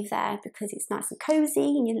never leave there because it's nice and cozy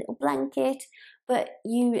in your little blanket. But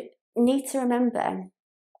you need to remember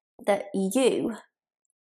that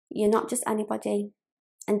you're not just anybody.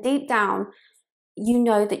 And deep down, you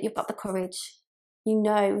know that you've got the courage. You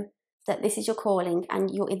know that this is your calling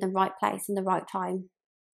and you're in the right place in the right time.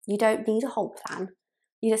 You don't need a whole plan.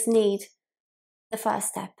 You just need the first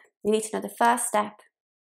step. You need to know the first step.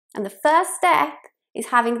 And the first step is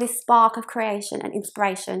having this spark of creation and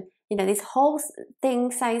inspiration. You know, this whole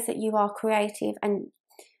thing says that you are creative and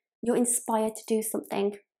you're inspired to do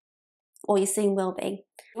something, or you soon will be.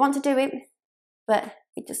 You want to do it, but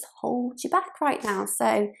it just holds you back right now.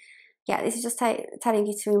 So yeah, this is just telling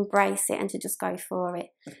you to embrace it and to just go for it.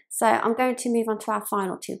 So I'm going to move on to our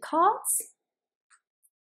final two cards.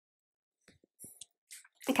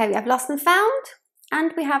 Okay, we have Lost and Found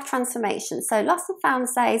and we have Transformation. So Lost and Found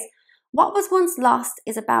says, what was once lost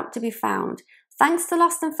is about to be found. Thanks to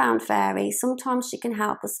Lost and Found Fairy, sometimes she can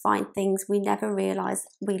help us find things we never realised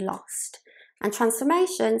we lost. And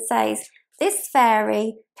Transformation says, this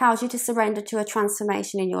fairy tells you to surrender to a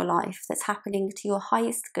transformation in your life that's happening to your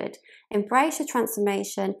highest good. Embrace your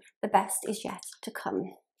transformation. The best is yet to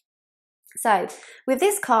come. So with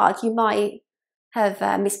this card, you might have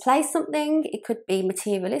misplaced something. It could be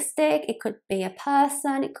materialistic. It could be a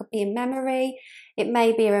person. It could be a memory. It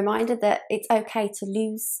may be a reminder that it's okay to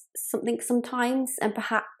lose something sometimes, and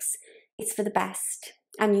perhaps it's for the best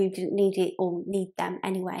and you didn't need it or need them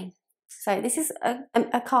anyway. So this is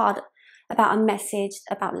a card about a message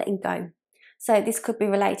about letting go. So this could be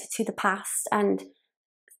related to the past and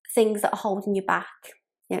things that are holding you back.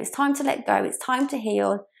 You know, it's time to let go, it's time to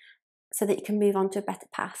heal so that you can move on to a better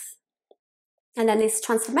path. And then this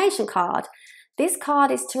transformation card, this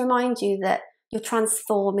card is to remind you that you're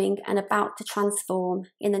transforming and about to transform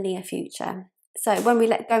in the near future. So when we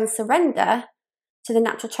let go and surrender to the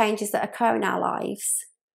natural changes that occur in our lives,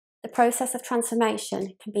 the process of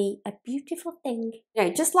transformation can be a beautiful thing. You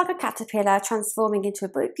know, just like a caterpillar transforming into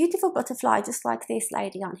a beautiful butterfly, just like this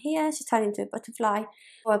lady on here, she's turning into a butterfly,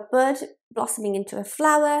 or a bud blossoming into a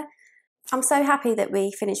flower. I'm so happy that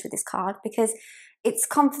we finished with this card because it's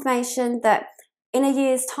confirmation that in a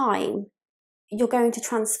year's time, you're going to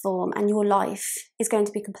transform and your life is going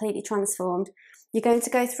to be completely transformed. You're going to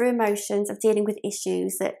go through emotions of dealing with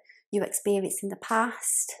issues that you experienced in the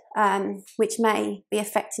past, which may be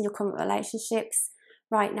affecting your current relationships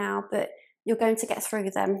right now, but you're going to get through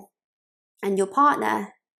them. And your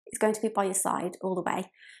partner is going to be by your side all the way,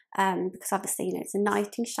 because obviously, you know, it's a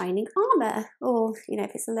knight in shining armour, or, you know,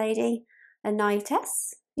 if it's a lady, a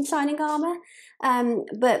knightess in shining armour.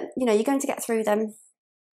 But, you know, you're going to get through them.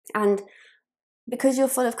 And because you're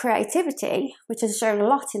full of creativity, which has shown a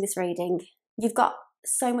lot in this reading, you've got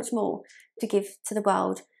so much more to give to the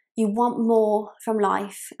world. You want more from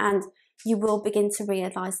life, and you will begin to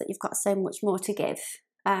realise that you've got so much more to give.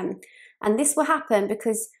 And this will happen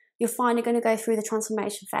because you're finally going to go through the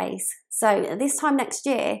transformation phase. So this time next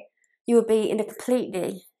year, you will be in a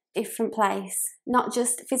completely different place, not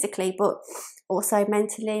just physically, but also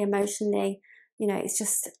mentally, emotionally. You know, it's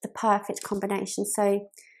just the perfect combination. So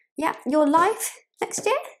yeah, your life next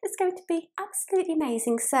year is going to be absolutely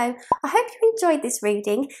amazing. So I hope you enjoyed this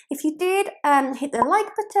reading. If you did, hit the like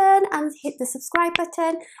button and hit the subscribe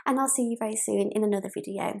button, and I'll see you very soon in another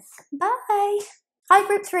video. Bye. Hi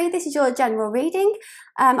Group 3, this is your general reading.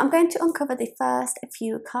 I'm going to uncover the first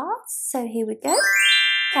few cards. So here we go.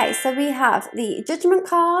 Okay, so we have the Judgment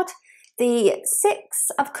card, the 6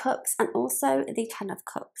 of Cups, and also the 10 of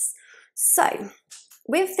Cups. So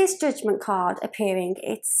with this Judgment card appearing,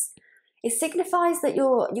 it signifies that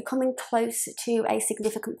you're coming close to a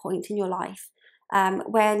significant point in your life,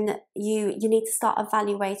 when you need to start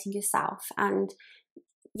evaluating yourself, and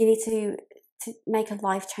you need to make a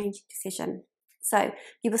life-changing decision. So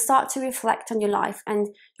you will start to reflect on your life, and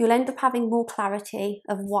you'll end up having more clarity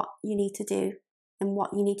of what you need to do and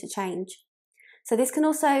what you need to change. So this can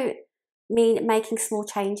also mean making small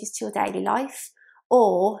changes to your daily life,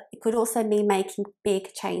 or it could also mean making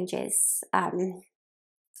big changes,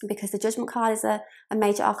 because the Judgment card is a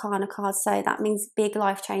major arcana card, so that means big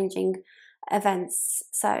life-changing events.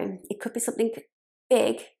 So it could be something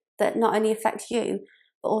big that not only affects you,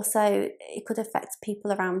 but also it could affect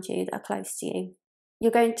people around you that are close to you.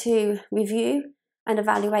 You're going to review and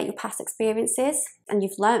evaluate your past experiences, and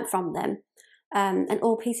you've learnt from them, and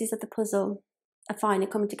all pieces of the puzzle are finally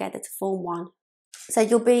coming together to form one. So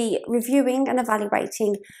you'll be reviewing and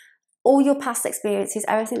evaluating all your past experiences,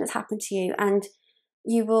 everything that's happened to you, and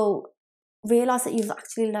you will realise that you've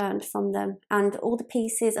actually learned from them, and all the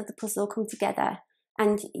pieces of the puzzle come together,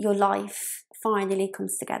 and your life finally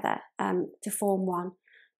comes together to form one.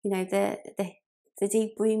 You know, the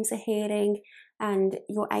deep wounds are healing, and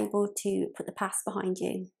you're able to put the past behind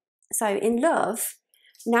you. So in love,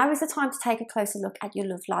 now is the time to take a closer look at your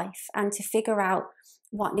love life and to figure out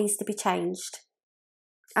what needs to be changed.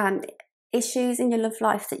 Issues in your love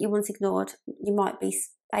life that you once ignored, you might be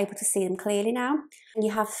able to see them clearly now, and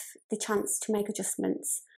you have the chance to make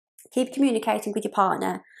adjustments. Keep communicating with your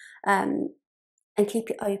partner, and keep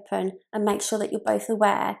it open, and make sure that you're both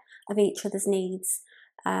aware of each other's needs.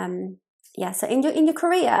 Yeah, so in your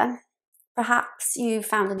career, perhaps you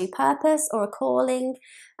found a new purpose or a calling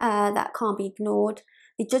that can't be ignored.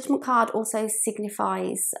 The Judgment card also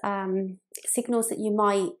signifies signals that you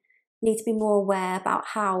might need to be more aware about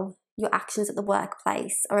how your actions at the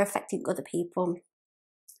workplace are affecting other people.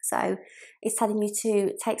 So it's telling you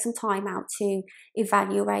to take some time out to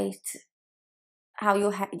evaluate how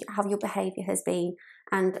your behaviour has been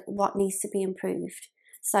and what needs to be improved.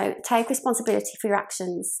 So take responsibility for your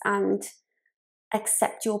actions and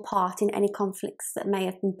accept your part in any conflicts that may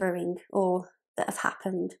have been brewing or that have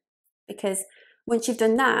happened. Because once you've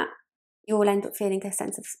done that, you will end up feeling a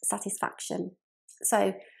sense of satisfaction.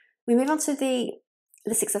 So we move on to the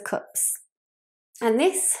 6 of Cups. And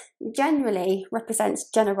this generally represents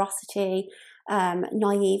generosity,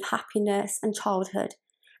 naive happiness and childhood.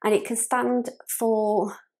 And it can stand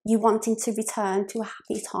for you wanting to return to a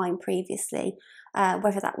happy time previously,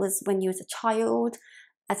 whether that was when you was a child,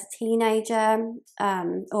 as a teenager,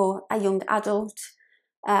 or a young adult.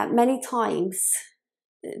 Many times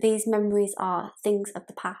these memories are things of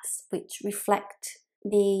the past which reflect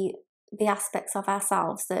the aspects of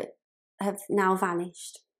ourselves that have now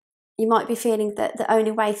vanished. You might be feeling that the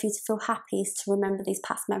only way for you to feel happy is to remember these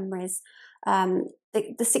past memories. The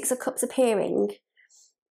Six of Cups appearing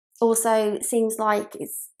also seems like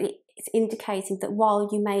it's indicating that while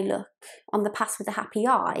you may look on the past with a happy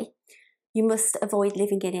eye, you must avoid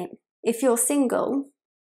living in it. If you're single,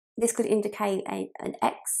 this could indicate an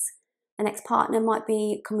ex-partner might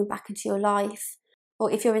be coming back into your life.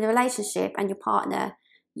 Or if you're in a relationship and you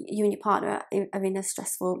and your partner are in a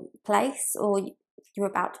stressful place, or you're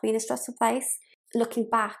about to be in a stressful place, looking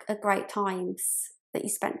back at great times that you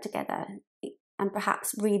spent together and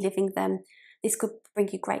perhaps reliving them, this could bring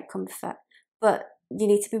you great comfort. But you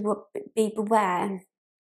need to be beware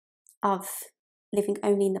of living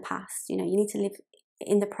only in the past. You need to live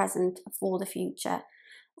in the present for the future.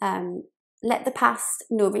 Let the past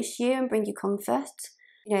nourish you and bring you comfort.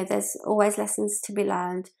 There's always lessons to be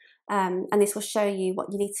learned, and this will show you what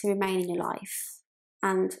you need to remain in your life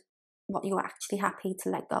and what you're actually happy to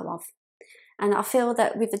let go of. And I feel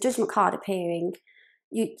that with the Judgment card appearing,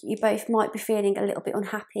 you both might be feeling a little bit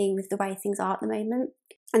unhappy with the way things are at the moment,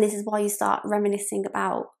 and this is why you start reminiscing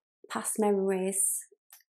about past memories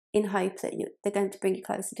in hope that they're going to bring you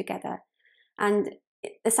closer together. And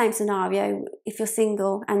the same scenario, if you're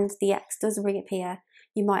single and the ex does reappear,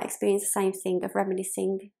 you might experience the same thing of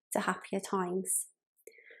reminiscing to happier times.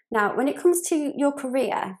 Now, when it comes to your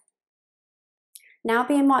career, now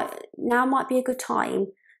might be a good time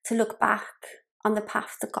to look back on the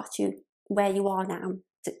path that got you where you are now,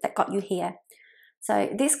 that got you here. So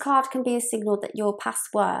this card can be a signal that your past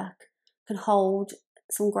work can hold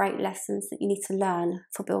some great lessons that you need to learn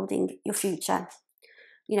for building your future.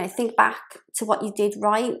 Think back to what you did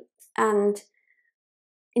right and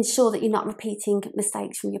ensure that you're not repeating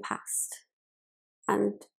mistakes from your past.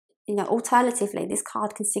 And, alternatively, this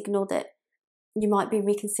card can signal that you might be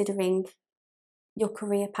reconsidering your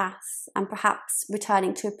career path and perhaps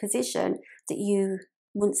returning to a position that you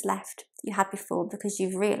once left, you had before, because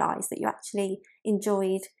you've realised that you actually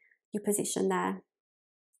enjoyed your position there.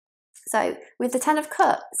 So with the Ten of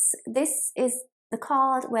Cups, this is the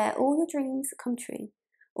card where all your dreams come true.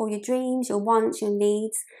 All your dreams, your wants, your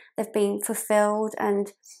needs, they've been fulfilled,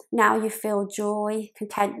 and now you feel joy,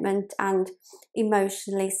 contentment and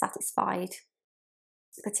emotionally satisfied,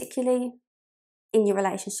 particularly in your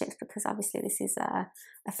relationships, because obviously this is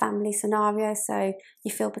a family scenario, so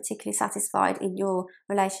you feel particularly satisfied in your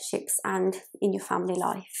relationships and in your family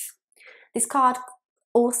life. This card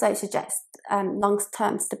also suggests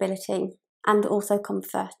long-term stability and also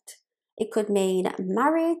comfort. It could mean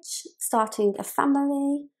marriage, starting a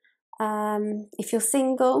family. If you're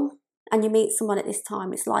single and you meet someone at this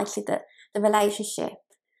time, it's likely that the relationship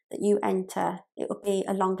that you enter, it will be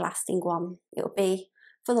a long-lasting one. It will be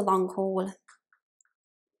for the long haul.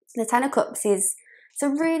 The Ten of Cups is a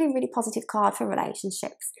really, really positive card for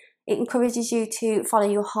relationships. It encourages you to follow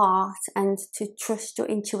your heart and to trust your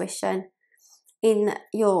intuition. In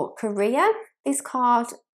your career, this card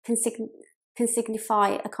can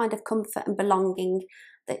signify a kind of comfort and belonging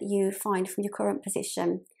that you find from your current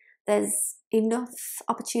position. There's enough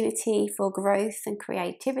opportunity for growth and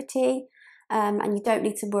creativity, and you don't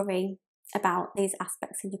need to worry about these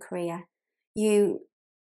aspects in your career. You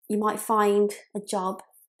might find a job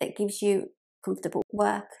that gives you comfortable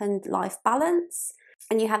work and life balance,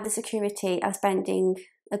 and you have the security of spending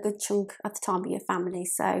a good chunk of the time with your family.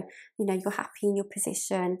 So, you're happy in your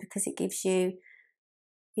position because it gives you,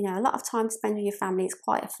 a lot of time to spend with your family. It's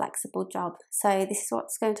quite a flexible job. So this is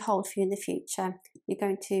what's going to hold for you in the future. You're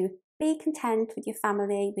going to be content with your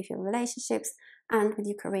family, with your relationships, and with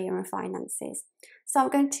your career and finances. So I'm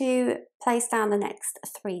going to place down the next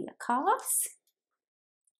 3 cards.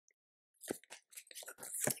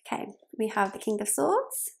 Okay, we have the King of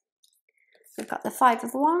Swords. We've got the Five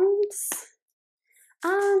of Wands.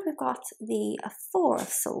 And we've got the 4 of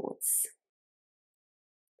Swords.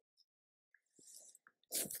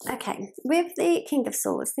 Okay, with the King of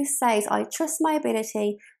Swords, this says, I trust my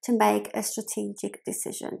ability to make a strategic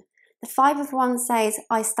decision. The 5 of Wands says,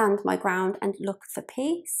 I stand my ground and look for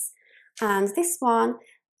peace. And this one,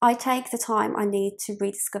 I take the time I need to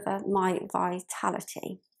rediscover my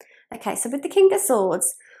vitality. Okay, so with the King of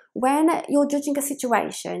Swords, when you're judging a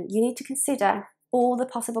situation, you need to consider all the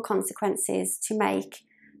possible consequences to make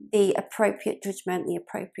the appropriate judgment, the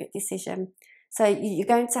appropriate decision. So you're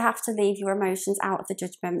going to have to leave your emotions out of the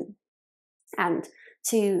judgment and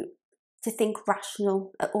to think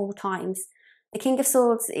rational at all times. The King of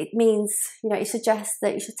Swords, it means, it suggests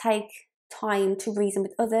that you should take time to reason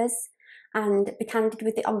with others and be candid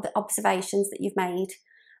with the observations that you've made.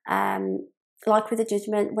 Like with the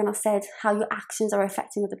judgment, when I said how your actions are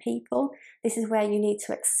affecting other people, this is where you need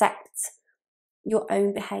to accept your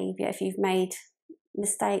own behaviour if you've made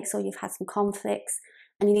mistakes or you've had some conflicts,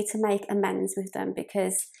 and you need to make amends with them,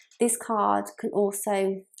 because this card can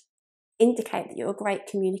also indicate that you're a great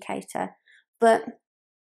communicator, but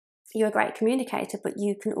you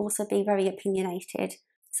can also be very opinionated.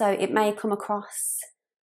 So it may come across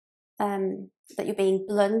that you're being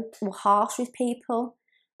blunt or harsh with people,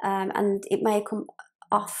 and it may come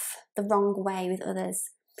off the wrong way with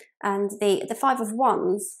others. And the Five of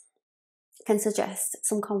Wands can suggest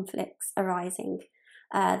some conflicts arising.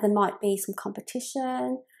 There might be some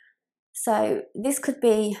competition. So this could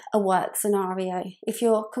be a work scenario. If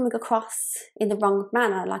you're coming across in the wrong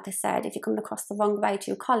manner, like I said, if you're coming across the wrong way to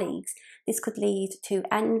your colleagues, this could lead to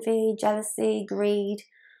envy, jealousy, greed.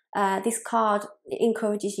 This card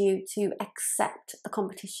encourages you to accept the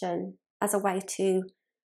competition as a way to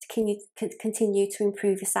continue to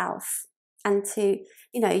improve yourself, and to,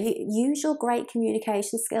 use your great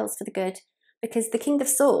communication skills for the good, because the King of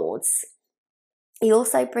Swords, he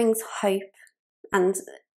also brings hope, and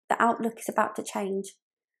the outlook is about to change.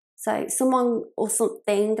 So someone or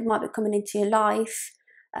something might be coming into your life,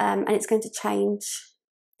 and it's going to change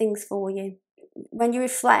things for you. When you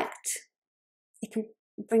reflect, it can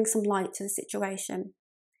bring some light to the situation.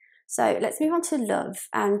 So let's move on to love.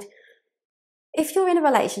 And if you're in a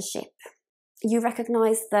relationship, you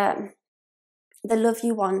recognise that the love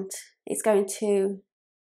you want is going to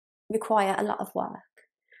require a lot of work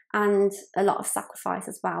and a lot of sacrifice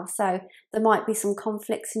as well. So there might be some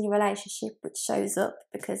conflicts in your relationship which shows up,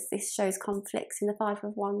 because this shows conflicts in the Five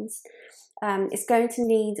of Wands. It's going to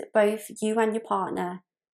need both you and your partner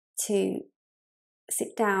to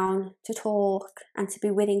sit down, to talk, and to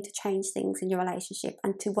be willing to change things in your relationship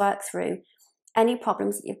and to work through any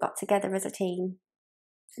problems that you've got together as a team.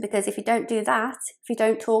 Because if you don't do that, if you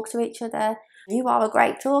don't talk to each other, you are a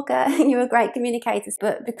great talker, you're a great communicator,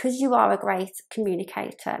 but because you are a great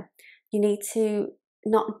communicator, you need to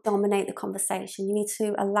not dominate the conversation. You need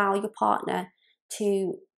to allow your partner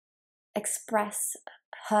to express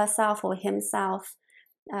herself or himself,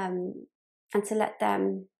 and to let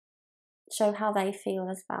them show how they feel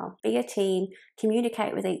as well. Be a team,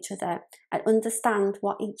 communicate with each other, and understand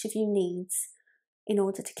what each of you needs in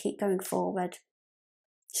order to keep going forward.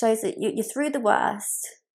 Shows that you're through the worst.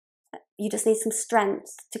 You just need some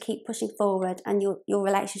strength to keep pushing forward, and your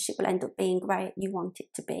relationship will end up being great. You want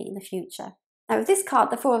it to be in the future. Now with this card,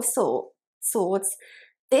 the Four of Swords,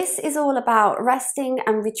 this is all about resting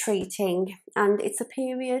and retreating, and it's a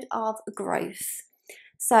period of growth.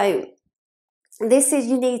 So this is,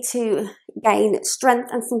 you need to gain strength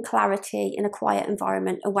and some clarity in a quiet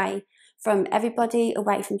environment, away from everybody,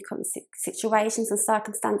 away from current situations and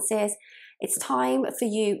circumstances. It's time for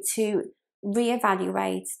you to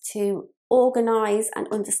reevaluate, to organise and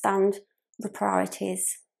understand the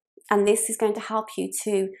priorities. And this is going to help you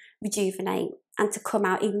to rejuvenate and to come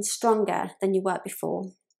out even stronger than you were before.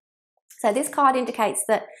 So this card indicates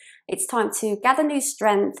that it's time to gather new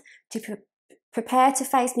strength, to prepare to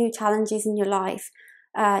face new challenges in your life.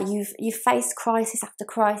 You've faced crisis after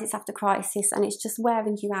crisis after crisis, and it's just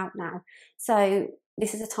wearing you out now. So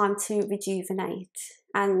this is a time to rejuvenate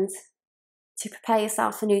and to prepare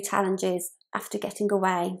yourself for new challenges after getting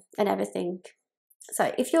away and everything.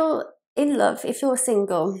 So if you're in love, if you're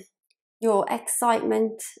single, your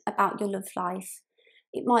excitement about your love life,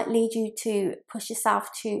 it might lead you to push yourself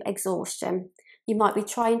to exhaustion. You might be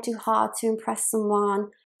trying too hard to impress someone,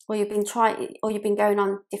 or you've been going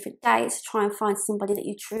on different dates to try and find somebody that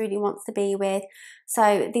you truly want to be with.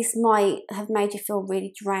 So this might have made you feel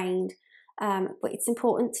really drained. But it's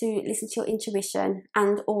important to listen to your intuition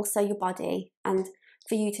and also your body, and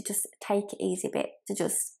for you to just take it easy a bit, to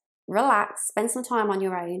just relax, spend some time on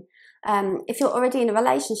your own. If you're already in a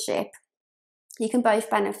relationship, you can both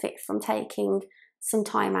benefit from taking some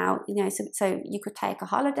time out, so you could take a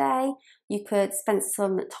holiday, you could spend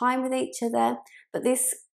some time with each other, but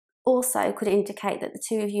this also could indicate that the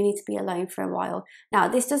two of you need to be alone for a while. Now,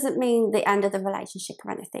 this doesn't mean the end of the relationship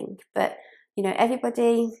or anything, but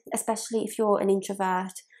everybody, especially if you're an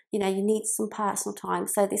introvert, you need some personal time.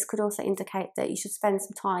 So this could also indicate that you should spend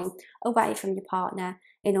some time away from your partner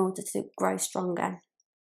in order to grow stronger.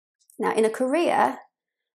 Now, in a career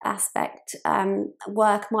aspect,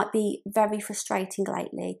 work might be very frustrating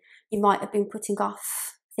lately. You might have been putting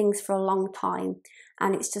off things for a long time,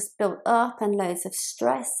 and it's just built up, and loads of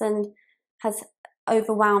stress and has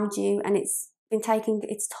overwhelmed you, and it's been taking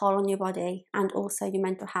its toll on your body and also your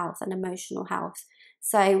mental health and emotional health.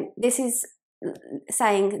 So this is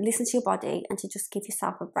saying listen to your body and to just give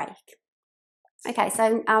yourself a break. Okay,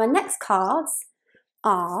 so our next cards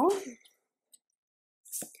are,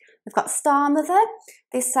 we've got Star Mother.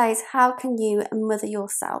 This says, how can you mother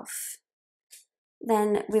yourself?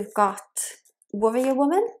 Then we've got Warrior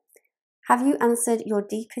Woman. Have you answered your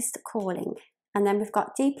deepest calling? And then we've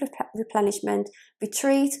got Deep Replenishment,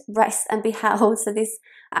 Retreat, Rest and Be Held. So this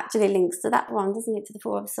actually links to that one, doesn't it, to the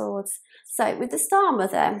Four of Swords. So with the Star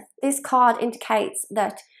Mother, this card indicates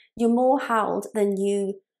that you're more held than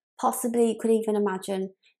you possibly could even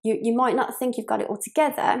imagine. You might not think you've got it all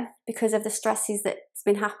together because of the stresses that's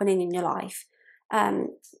been happening in your life.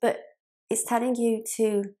 But it's telling you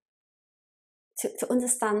to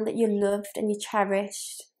understand that you're loved and you're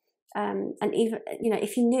cherished. And even, you know,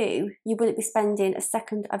 if you knew, you wouldn't be spending a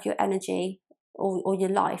second of your energy or your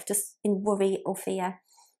life just in worry or fear.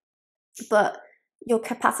 But your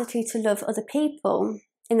capacity to love other people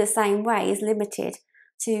in the same way is limited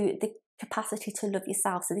to the capacity to love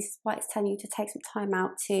yourself. So this is why it's telling you to take some time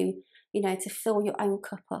out to, you know, to fill your own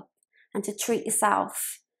cup up and to treat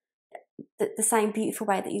yourself the same beautiful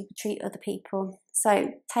way that you treat other people.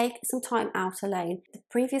 So take some time out alone. The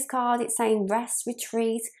previous card, it's saying rest,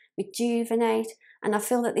 retreat, rejuvenate, and I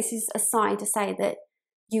feel that this is a sign to say that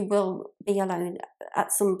you will be alone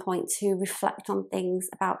at some point to reflect on things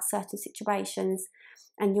about certain situations,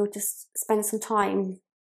 and you'll just spend some time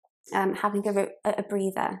having a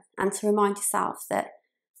breather and to remind yourself that,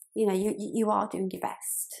 you know, you are doing your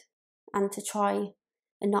best, and to try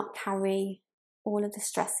and not carry all of the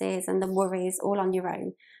stresses and the worries all on your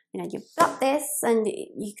own. You know, you've got this and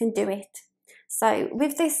you can do it. So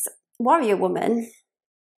with this Warrior Woman,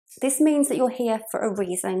 this means that you're here for a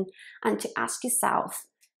reason, and to ask yourself,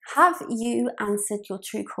 have you answered your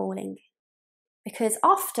true calling? Because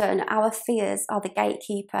often our fears are the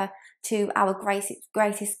gatekeeper to our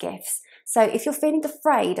greatest gifts. So if you're feeling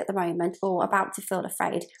afraid at the moment or about to feel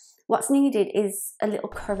afraid, what's needed is a little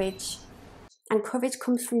courage. And courage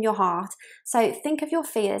comes from your heart. So think of your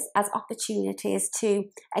fears as opportunities to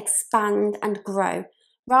expand and grow,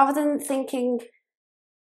 rather than thinking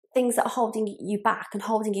things that are holding you back and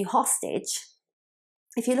holding you hostage.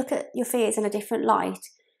 If you look at your fears in a different light,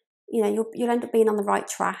 you know, you'll end up being on the right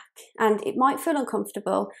track. And it might feel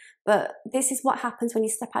uncomfortable, but this is what happens when you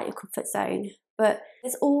step out your comfort zone. But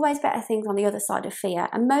there's always better things on the other side of fear.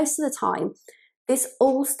 And most of the time, this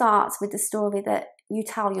all starts with the story that you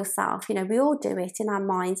tell yourself. You know, we all do it in our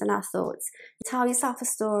minds and our thoughts. You tell yourself a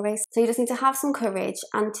story. So you just need to have some courage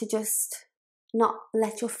and to just not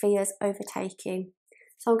let your fears overtake you.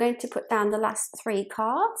 So I'm going to put down the last three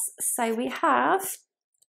cards. So we have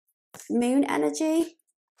Moon Energy,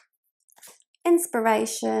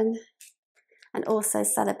 Inspiration, and also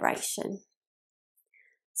Celebration.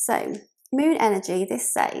 So Moon Energy,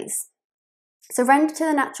 this says, surrender to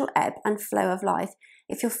the natural ebb and flow of life.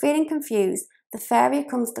 If you're feeling confused, the fairy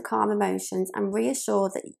comes to calm emotions and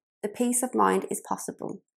reassure that the peace of mind is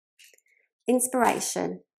possible.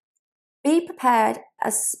 Inspiration. Be prepared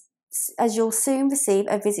as you'll soon receive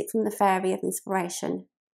a visit from the fairy of inspiration.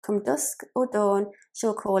 Come dusk or dawn,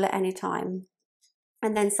 she'll call at any time.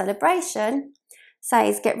 And then Celebration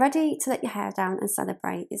says, get ready to let your hair down and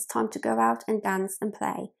celebrate. It's time to go out and dance and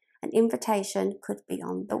play. An invitation could be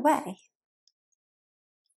on the way.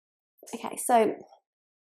 Okay, so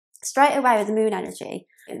straight away with the Moon Energy,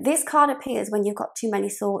 this card appears when you've got too many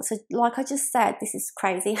thoughts. So like I just said, this is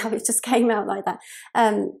crazy how it just came out like that.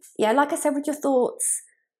 Yeah, like I said, with your thoughts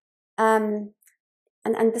and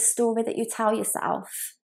the story that you tell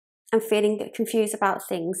yourself and feeling confused about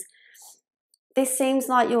things, this seems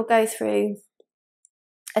like you'll go through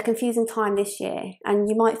a confusing time this year, and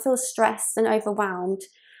you might feel stressed and overwhelmed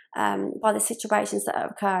by the situations that are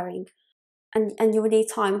occurring. And you will need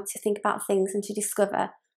time to think about things and to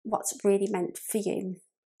discover what's really meant for you.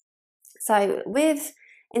 So with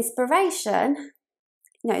Inspiration,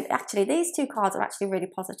 no, actually these two cards are actually really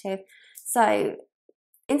positive. So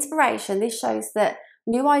Inspiration, this shows that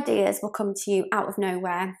new ideas will come to you out of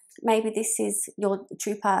nowhere. Maybe this is your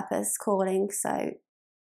true purpose, calling. So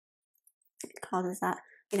what card is that?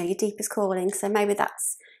 You know, your deepest calling. So maybe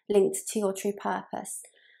that's linked to your true purpose.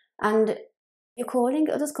 And your calling,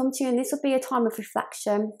 it'll just come to you, and this will be a time of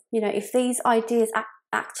reflection. You know, if these ideas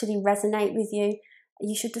actually resonate with you,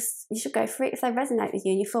 you should go for it. If they resonate with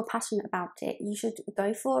you and you feel passionate about it, you should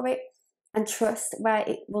go for it and trust where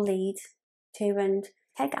it will lead to, and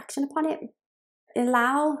take action upon it.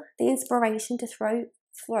 Allow the inspiration to flow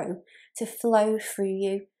through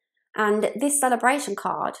you. And this Celebration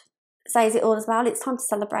card says it all as well. It's time to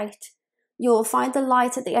celebrate. You'll find the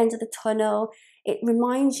light at the end of the tunnel. It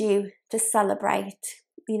reminds you to celebrate.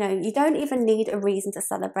 You know, you don't even need a reason to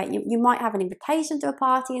celebrate. You might have an invitation to a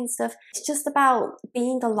party and stuff. It's just about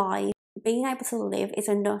being alive, being able to live is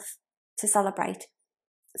enough to celebrate.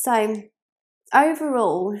 So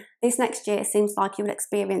overall, this next year seems like you will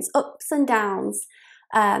experience ups and downs.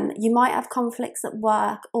 You might have conflicts at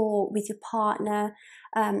work or with your partner.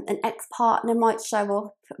 An ex-partner might show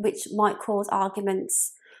up, which might cause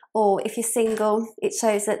arguments. Or if you're single, it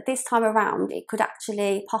shows that this time around, it could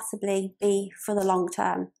actually possibly be for the long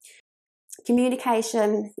term.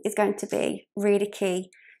 Communication is going to be really key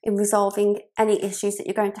in resolving any issues that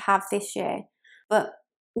you're going to have this year. But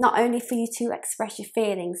not only for you to express your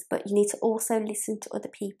feelings, but you need to also listen to other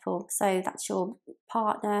people. So that's your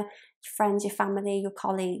partner, your friends, your family, your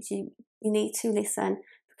colleagues. You need to listen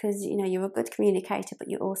because, you know, you're a good communicator, but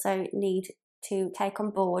you also need to take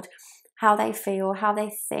on board how they feel, how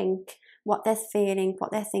they think, what they're feeling,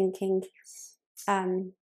 what they're thinking,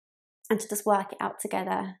 and to just work it out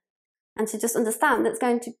together. And to just understand that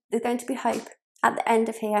there's going to be hope at the end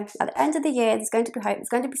of here. At the end of the year, there's going to be hope. There's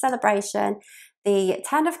going to be celebration. The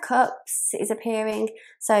 10 of Cups is appearing.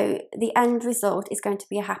 So the end result is going to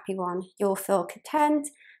be a happy one. You'll feel content,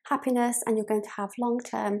 happiness, and you're going to have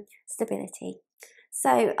long-term stability.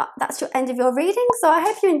 So that's your end of your reading. So I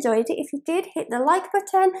hope you enjoyed it. If you did, hit the like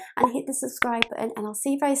button and hit the subscribe button, and I'll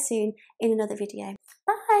see you very soon in another video.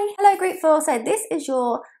 Bye. Hello group 4. So this is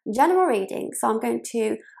your general reading. So I'm going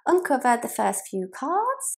to uncover the first few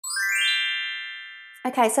cards.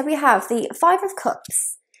 Okay, so we have the 5 of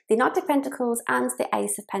Cups, the Knight of Pentacles, and the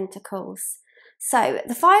Ace of Pentacles. So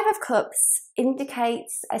the 5 of Cups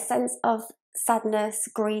indicates a sense of sadness,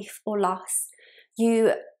 grief, or loss.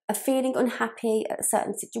 You are feeling unhappy at a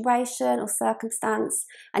certain situation or circumstance,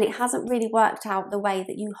 and it hasn't really worked out the way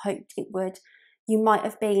that you hoped it would. You might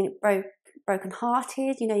have been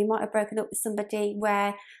broken-hearted. You know, you might have broken up with somebody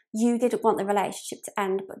where you didn't want the relationship to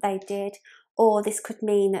end, but they did. Or this could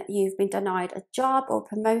mean that you've been denied a job or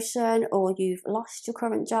promotion, or you've lost your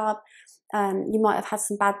current job. You might have had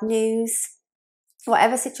some bad news.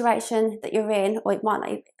 Whatever situation that you're in, or it might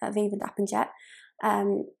not have even happened yet,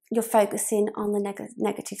 you're focusing on the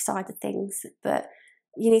negative side of things. But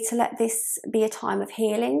you need to let this be a time of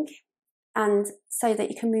healing, and so that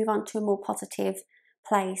you can move on to a more positive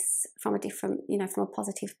place from a different, you know, from a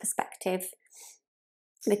positive perspective.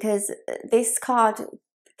 Because this card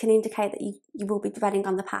can indicate that you will be dwelling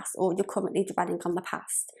on the past, or you're currently dwelling on the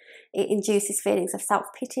past. It induces feelings of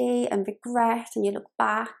self-pity and regret, and you look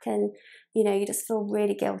back and, you know, you just feel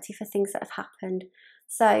really guilty for things that have happened.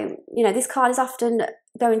 So, you know, this card is often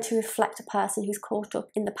going to reflect a person who's caught up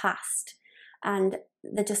in the past and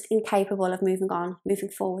they're just incapable of moving on, moving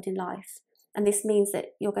forward in life. And this means that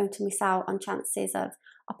you're going to miss out on chances of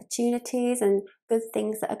opportunities and good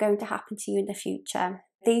things that are going to happen to you in the future.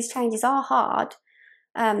 These changes are hard,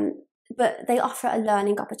 but they offer a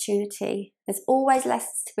learning opportunity. There's always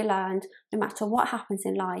lessons to be learned, no matter what happens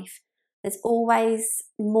in life. There's always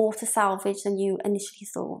more to salvage than you initially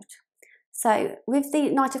thought. So with the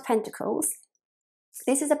Knight of Pentacles,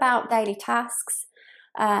 this is about daily tasks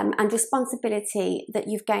and responsibility that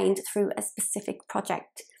you've gained through a specific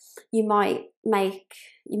project. You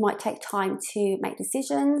might take time to make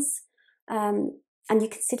decisions, and you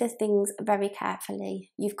consider things very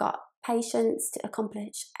carefully. You've got patience to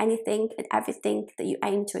accomplish anything and everything that you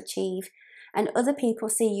aim to achieve, and other people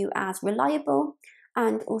see you as reliable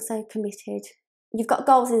and also committed. You've got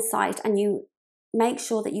goals in sight, and you make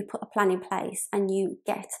sure that you put a plan in place and you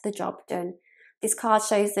get the job done. This card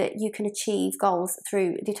shows that you can achieve goals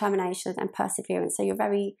through determination and perseverance. So you're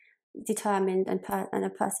very determined and a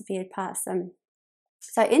persevered person.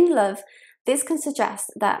 So in love, this can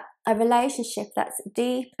suggest that a relationship that's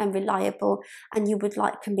deep and reliable, and you would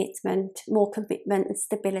like commitment, more commitment and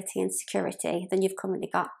stability and security than you've currently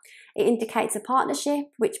got. It indicates a partnership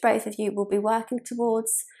which both of you will be working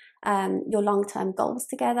towards your long-term goals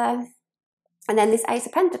together. And then this Ace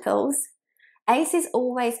of Pentacles, aces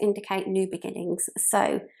always indicate new beginnings.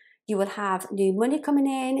 So you will have new money coming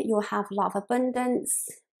in, you'll have a lot of abundance,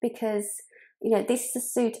 because, you know, this is a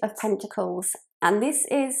suit of Pentacles, and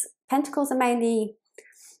Pentacles are mainly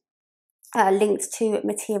linked to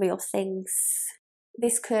material things.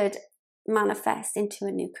 This could manifest into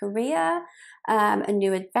a new career, a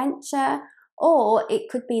new adventure, or it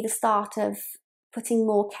could be the start of putting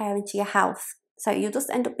more care into your health. So you'll just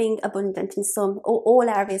end up being abundant in some or all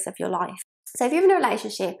areas of your life. So if you're in a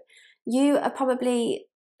relationship, you are probably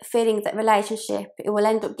feeling that relationship, it will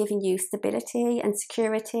end up giving you stability and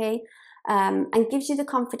security, and gives you the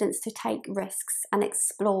confidence to take risks and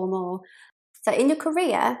explore more. So in your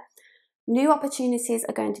career, new opportunities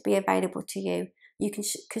are going to be available to you. You can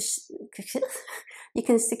You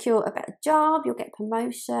can secure a better job, you'll get a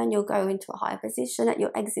promotion, you'll go into a higher position at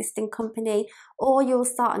your existing company, or you'll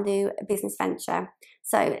start a new business venture.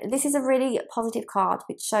 So this is a really positive card,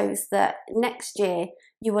 which shows that next year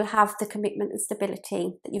you will have the commitment and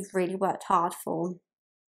stability that you've really worked hard for.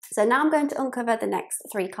 So now I'm going to uncover the next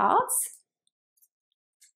 3 cards.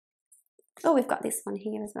 Oh, we've got this one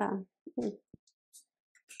here as well.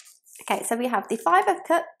 Okay, so we have the 5 of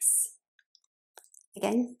Cups.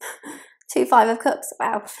 Again, 2 5 of Cups.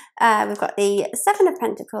 Wow. We've got the 7 of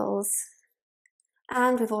Pentacles.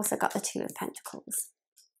 And we've also got the 2 of Pentacles.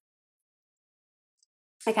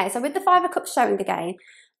 Okay, so with the 5 of Cups showing again,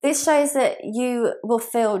 this shows that you will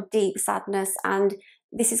feel deep sadness, and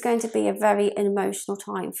this is going to be a very emotional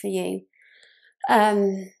time for you.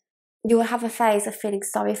 You will have a phase of feeling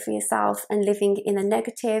sorry for yourself and living in a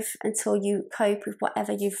negative until you cope with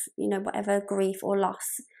whatever whatever grief or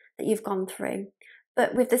loss that you've gone through.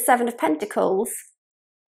 But with the 7 of Pentacles,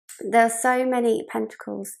 there are so many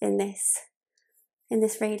pentacles in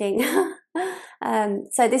this reading.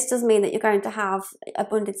 So this does mean that you're going to have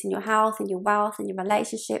abundance in your health, in your wealth, in your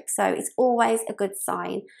relationship. So it's always a good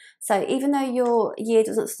sign. So even though your year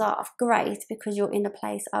doesn't start off great because you're in a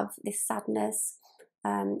place of this sadness,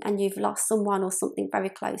 and you've lost someone or something very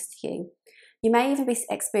close to you, you may even be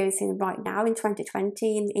experiencing right now in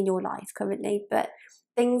 2020 in your life currently, but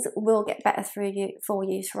things will get better for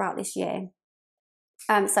you throughout this year.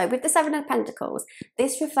 So with the 7 of Pentacles,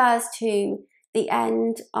 this refers to the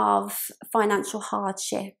end of financial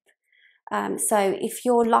hardship. So if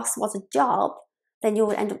your loss was a job, then you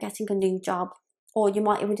will end up getting a new job, or you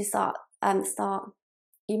might even decide to start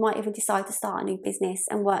a new business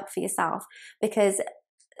and work for yourself, because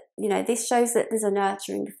this shows that there's a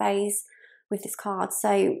nurturing phase with this card.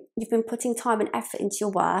 So you've been putting time and effort into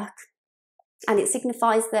your work, and it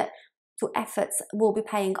signifies that your efforts will be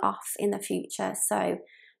paying off in the future. So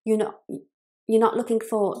you're not looking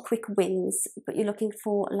for quick wins, but you're looking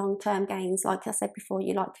for long-term gains. Like I said before,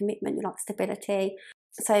 you like commitment, you like stability.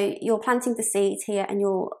 So you're planting the seeds here and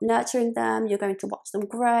you're nurturing them, you're going to watch them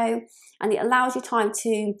grow, and it allows you time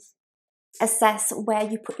to assess where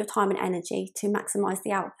you put your time and energy to maximize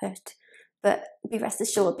the output. But be rest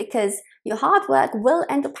assured, because your hard work will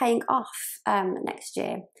end up paying off next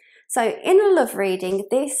year. So in a love reading,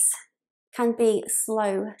 this can be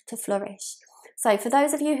slow to flourish. So for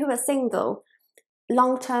those of you who are single,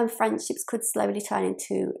 long-term friendships could slowly turn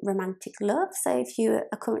into romantic love. So if you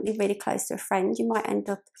are currently really close to a friend, you might end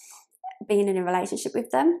up being in a relationship with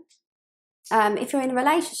them. If you're in a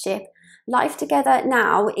relationship, life together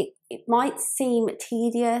now, it might seem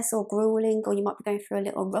tedious or grueling, or you might be going through a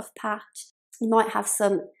little rough patch. You might have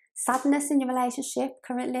some sadness in your relationship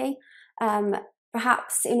currently.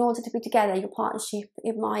 Perhaps in order to be together, your partnership,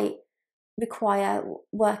 it might require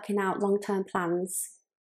working out long-term plans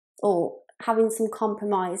or having some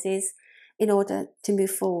compromises in order to move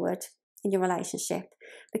forward in your relationship.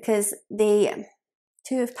 Because the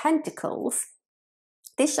 2 of Pentacles,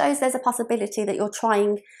 this shows there's a possibility that you're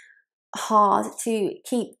trying hard to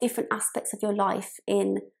keep different aspects of your life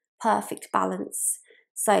in perfect balance.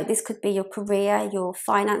 So this could be your career, your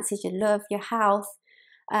finances, your love, your health.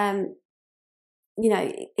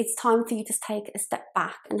 It's time for you to take a step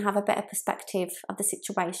back and have a better perspective of the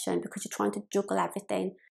situation, because you're trying to juggle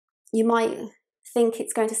everything. You might think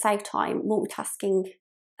it's going to save time multitasking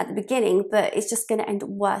at the beginning, but it's just going to end up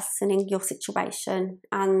worsening your situation.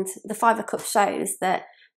 And the 5 of Cups shows that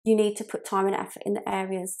you need to put time and effort in the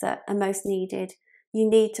areas that are most needed. You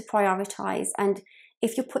need to prioritize. And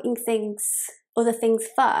if you're putting other things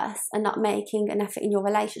first and not making an effort in your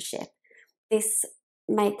relationship, this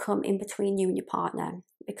may come in between you and your partner,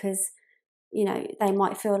 because they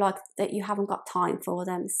might feel like that you haven't got time for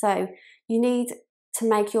them. So you need to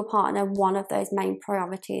make your partner one of those main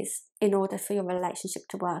priorities in order for your relationship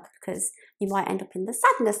to work, because you might end up in the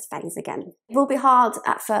sadness phase again. It will be hard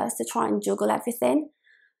at first to try and juggle everything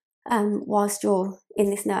whilst you're in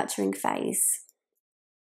this nurturing phase.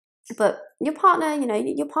 But your partner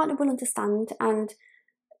will understand, and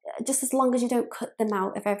just as long as you don't cut them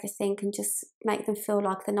out of everything and just make them feel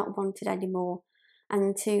like they're not wanted anymore,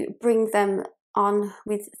 and to bring them on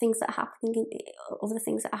with things that are happening, other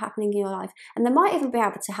things that are happening in your life. And they might even be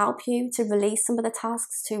able to help you to release some of the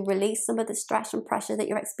tasks, to release some of the stress and pressure that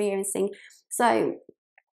you're experiencing. So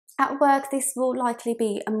at work, this will likely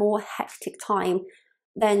be a more hectic time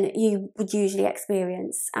than you would usually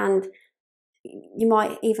experience, and you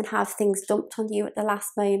might even have things dumped on you at the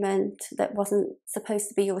last moment that wasn't supposed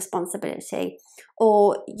to be your responsibility,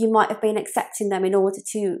 or you might have been accepting them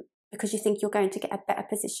because you think you're going to get a better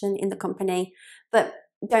position in the company. But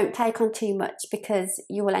don't take on too much, because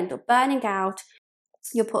you will end up burning out.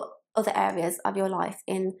 you'll put other areas of your life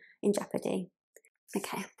in jeopardy.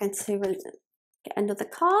 Okay, I'm going to get another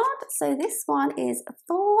card. So this one is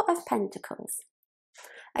 4 of Pentacles.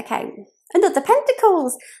 Okay, another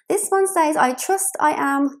Pentacles. This one says, I trust I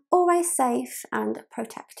am always safe and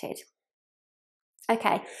protected.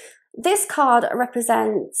 Okay, this card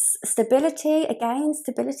represents stability. Again,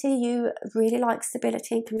 stability, you really like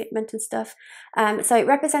stability and commitment and stuff. So it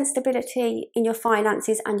represents stability in your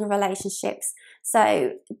finances and your relationships.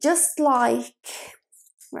 So just like,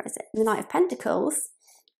 where is it? The Knight of Pentacles,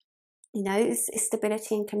 you know, it's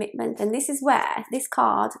stability and commitment. And this is where, this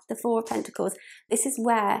card, the 4 of Pentacles, this is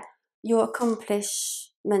where your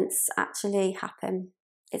accomplishments actually happen.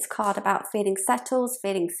 It's a card about feeling settled,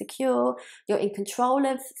 feeling secure, you're in control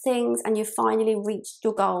of things, and you've finally reached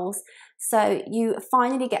your goals. So you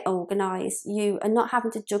finally get organised. You are not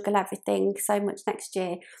having to juggle everything so much next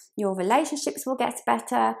year. Your relationships will get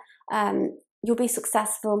better. You'll be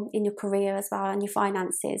successful in your career as well and your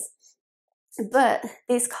finances. But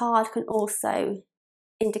this card can also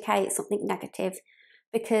indicate something negative,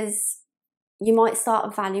 because you might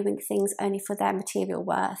start valuing things only for their material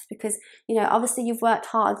worth, because, you know, obviously you've worked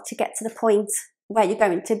hard to get to the point where you're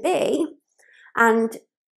going to be, and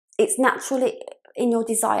it's naturally in your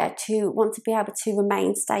desire to want to be able to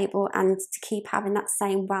remain stable and to keep having that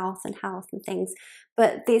same wealth and health and things.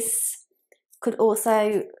 But this could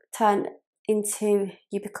also turn into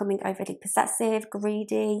you becoming overly possessive,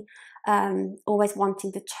 greedy, always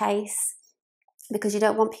wanting to chase, because you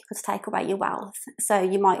don't want people to take away your wealth. So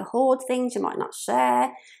you might hoard things, you might not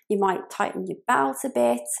share, you might tighten your belt a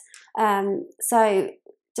bit. So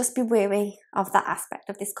just be wary of that aspect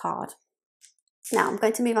of this card. Now I'm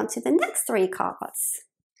going to move on to the next 3 cards.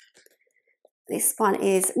 This one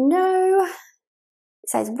is no. It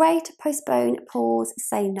says wait, postpone, pause,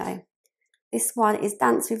 say no. This one is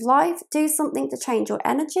dance with life, do something to change your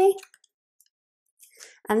energy.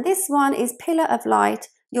 And this one is pillar of light,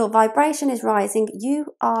 your vibration is rising,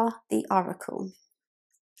 you are the oracle.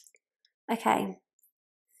 Okay,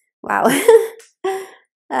 wow.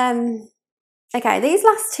 Okay, these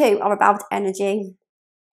last 2 are about energy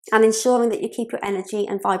and ensuring that you keep your energy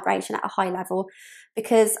and vibration at a high level,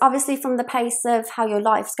 because obviously from the pace of how your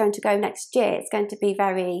life's going to go next year, it's going to be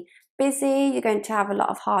very busy, you're going to have a lot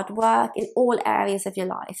of hard work in all areas of your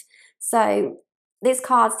life. So this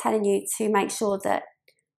card's telling you to make sure that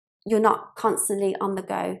you're not constantly on the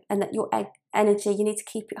go, and that your energy, you need to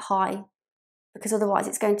keep it high, because otherwise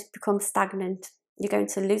it's going to become stagnant. You're going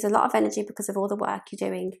to lose a lot of energy because of all the work you're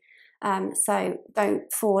doing. So don't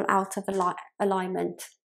fall out of alignment.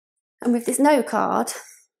 And with this no card,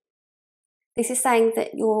 this is saying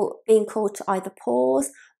that you're being called to either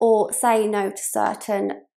pause or say no to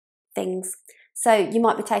certain things. So you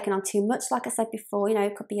might be taking on too much, like I said before, you know,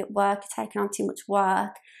 it could be at work, you're taking on too much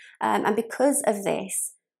work. And because of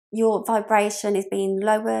this, your vibration is being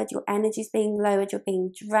lowered, your energy is being lowered, you're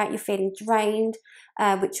feeling drained,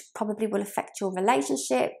 which probably will affect your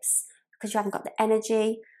relationships, because you haven't got the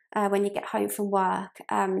energy when you get home from work.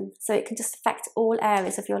 So it can just affect all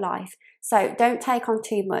areas of your life. So don't take on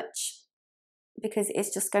too much, because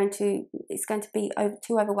it's just going to be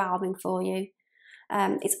too overwhelming for you.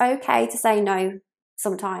 It's okay to say no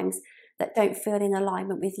sometimes that don't feel in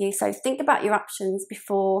alignment with you. So think about your options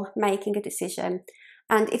before making a decision.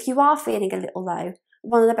 And if you are feeling a little low,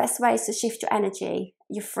 one of the best ways to shift your energy,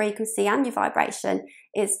 your frequency and your vibration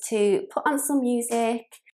is to put on some music,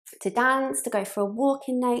 to dance, to go for a walk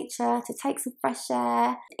in nature, to take some fresh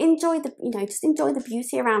air, enjoy just enjoy the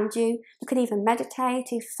beauty around you. You could even meditate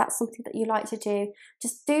if that's something that you like to do.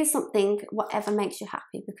 Just do something, whatever makes you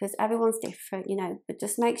happy, because everyone's different, you know, but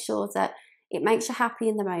just make sure that it makes you happy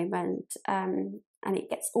in the moment, and it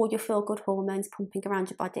gets all your feel-good hormones pumping around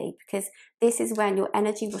your body, because this is when your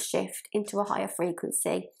energy will shift into a higher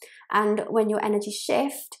frequency. And when your energy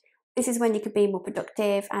shift, this is when you could be more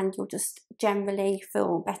productive, and you'll just generally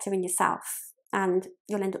feel better in yourself, and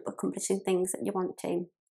you'll end up accomplishing things that you want to.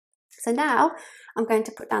 So now I'm going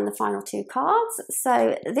to put down the final 2 cards.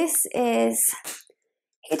 So this is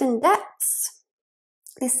Hidden Depths.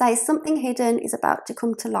 This says something hidden is about to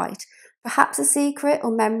come to light, perhaps a secret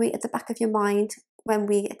or memory at the back of your mind. When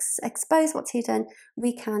we expose what's hidden,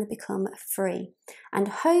 we can become free. And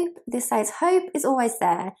hope, this says hope is always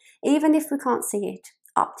there, even if we can't see it.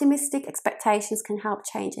 Optimistic expectations can help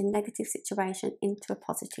change a negative situation into a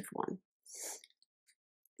positive one.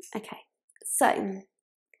 Okay, so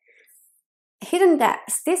hidden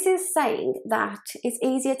depths. This is saying that it's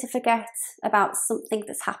easier to forget about something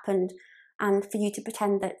that's happened and for you to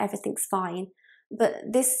pretend that everything's fine. but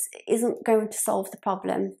this isn't going to solve the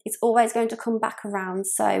problem. It's always going to come back around.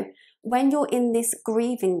 So when you're in this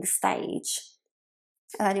grieving stage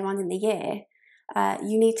early on in the year,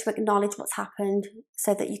 you need to acknowledge what's happened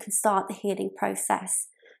so that you can start the healing process.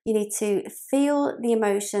 You need to feel the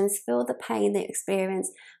emotions, feel the pain that you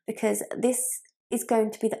experience, because this is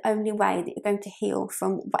going to be the only way that you're going to heal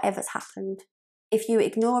from whatever's happened. If you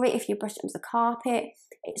ignore it, if you brush it under the carpet,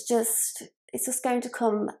 it's just going to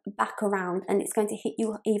come back around, and it's going to hit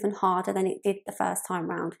you even harder than it did the first time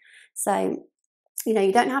round. So, you know,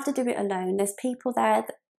 you don't have to do it alone. There's people there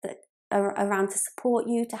that are around to support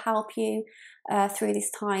you, to help you through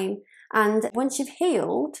this time. And once you've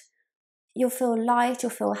healed, you'll feel light, you'll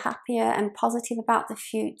feel happier and positive about the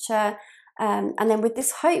future. And then with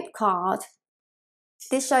this hope card,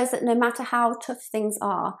 this shows that no matter how tough things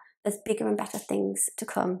are, there's bigger and better things to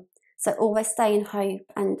come. So always stay in hope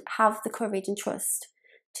and have the courage and trust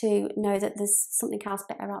to know that there's something else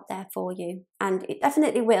better out there for you. And it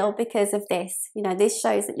definitely will, because of this. You know, this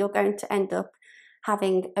shows that you're going to end up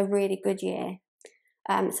having a really good year.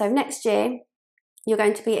 So next year, you're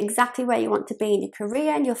going to be exactly where you want to be in your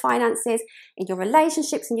career, in your finances, in your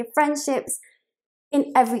relationships, in your friendships,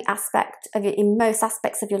 in every aspect of your, in most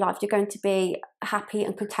aspects of your life. You're going to be happy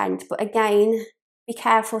and content. But again, be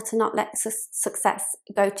careful to not let success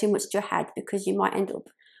go too much to your head, because you might end up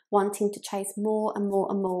wanting to chase more and more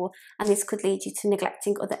and more, and this could lead you to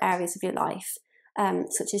neglecting other areas of your life,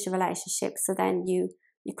 such as your relationships. So then you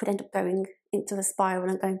could end up going into a spiral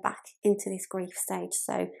and going back into this grief stage.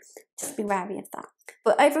 So just be wary of that.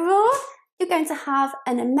 But overall, you're going to have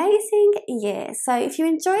an amazing year. So if you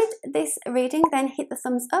enjoyed this reading, then hit the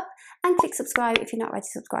thumbs up and click subscribe if you're not already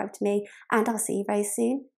subscribed to me. And I'll see you very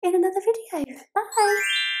soon in another video. Bye.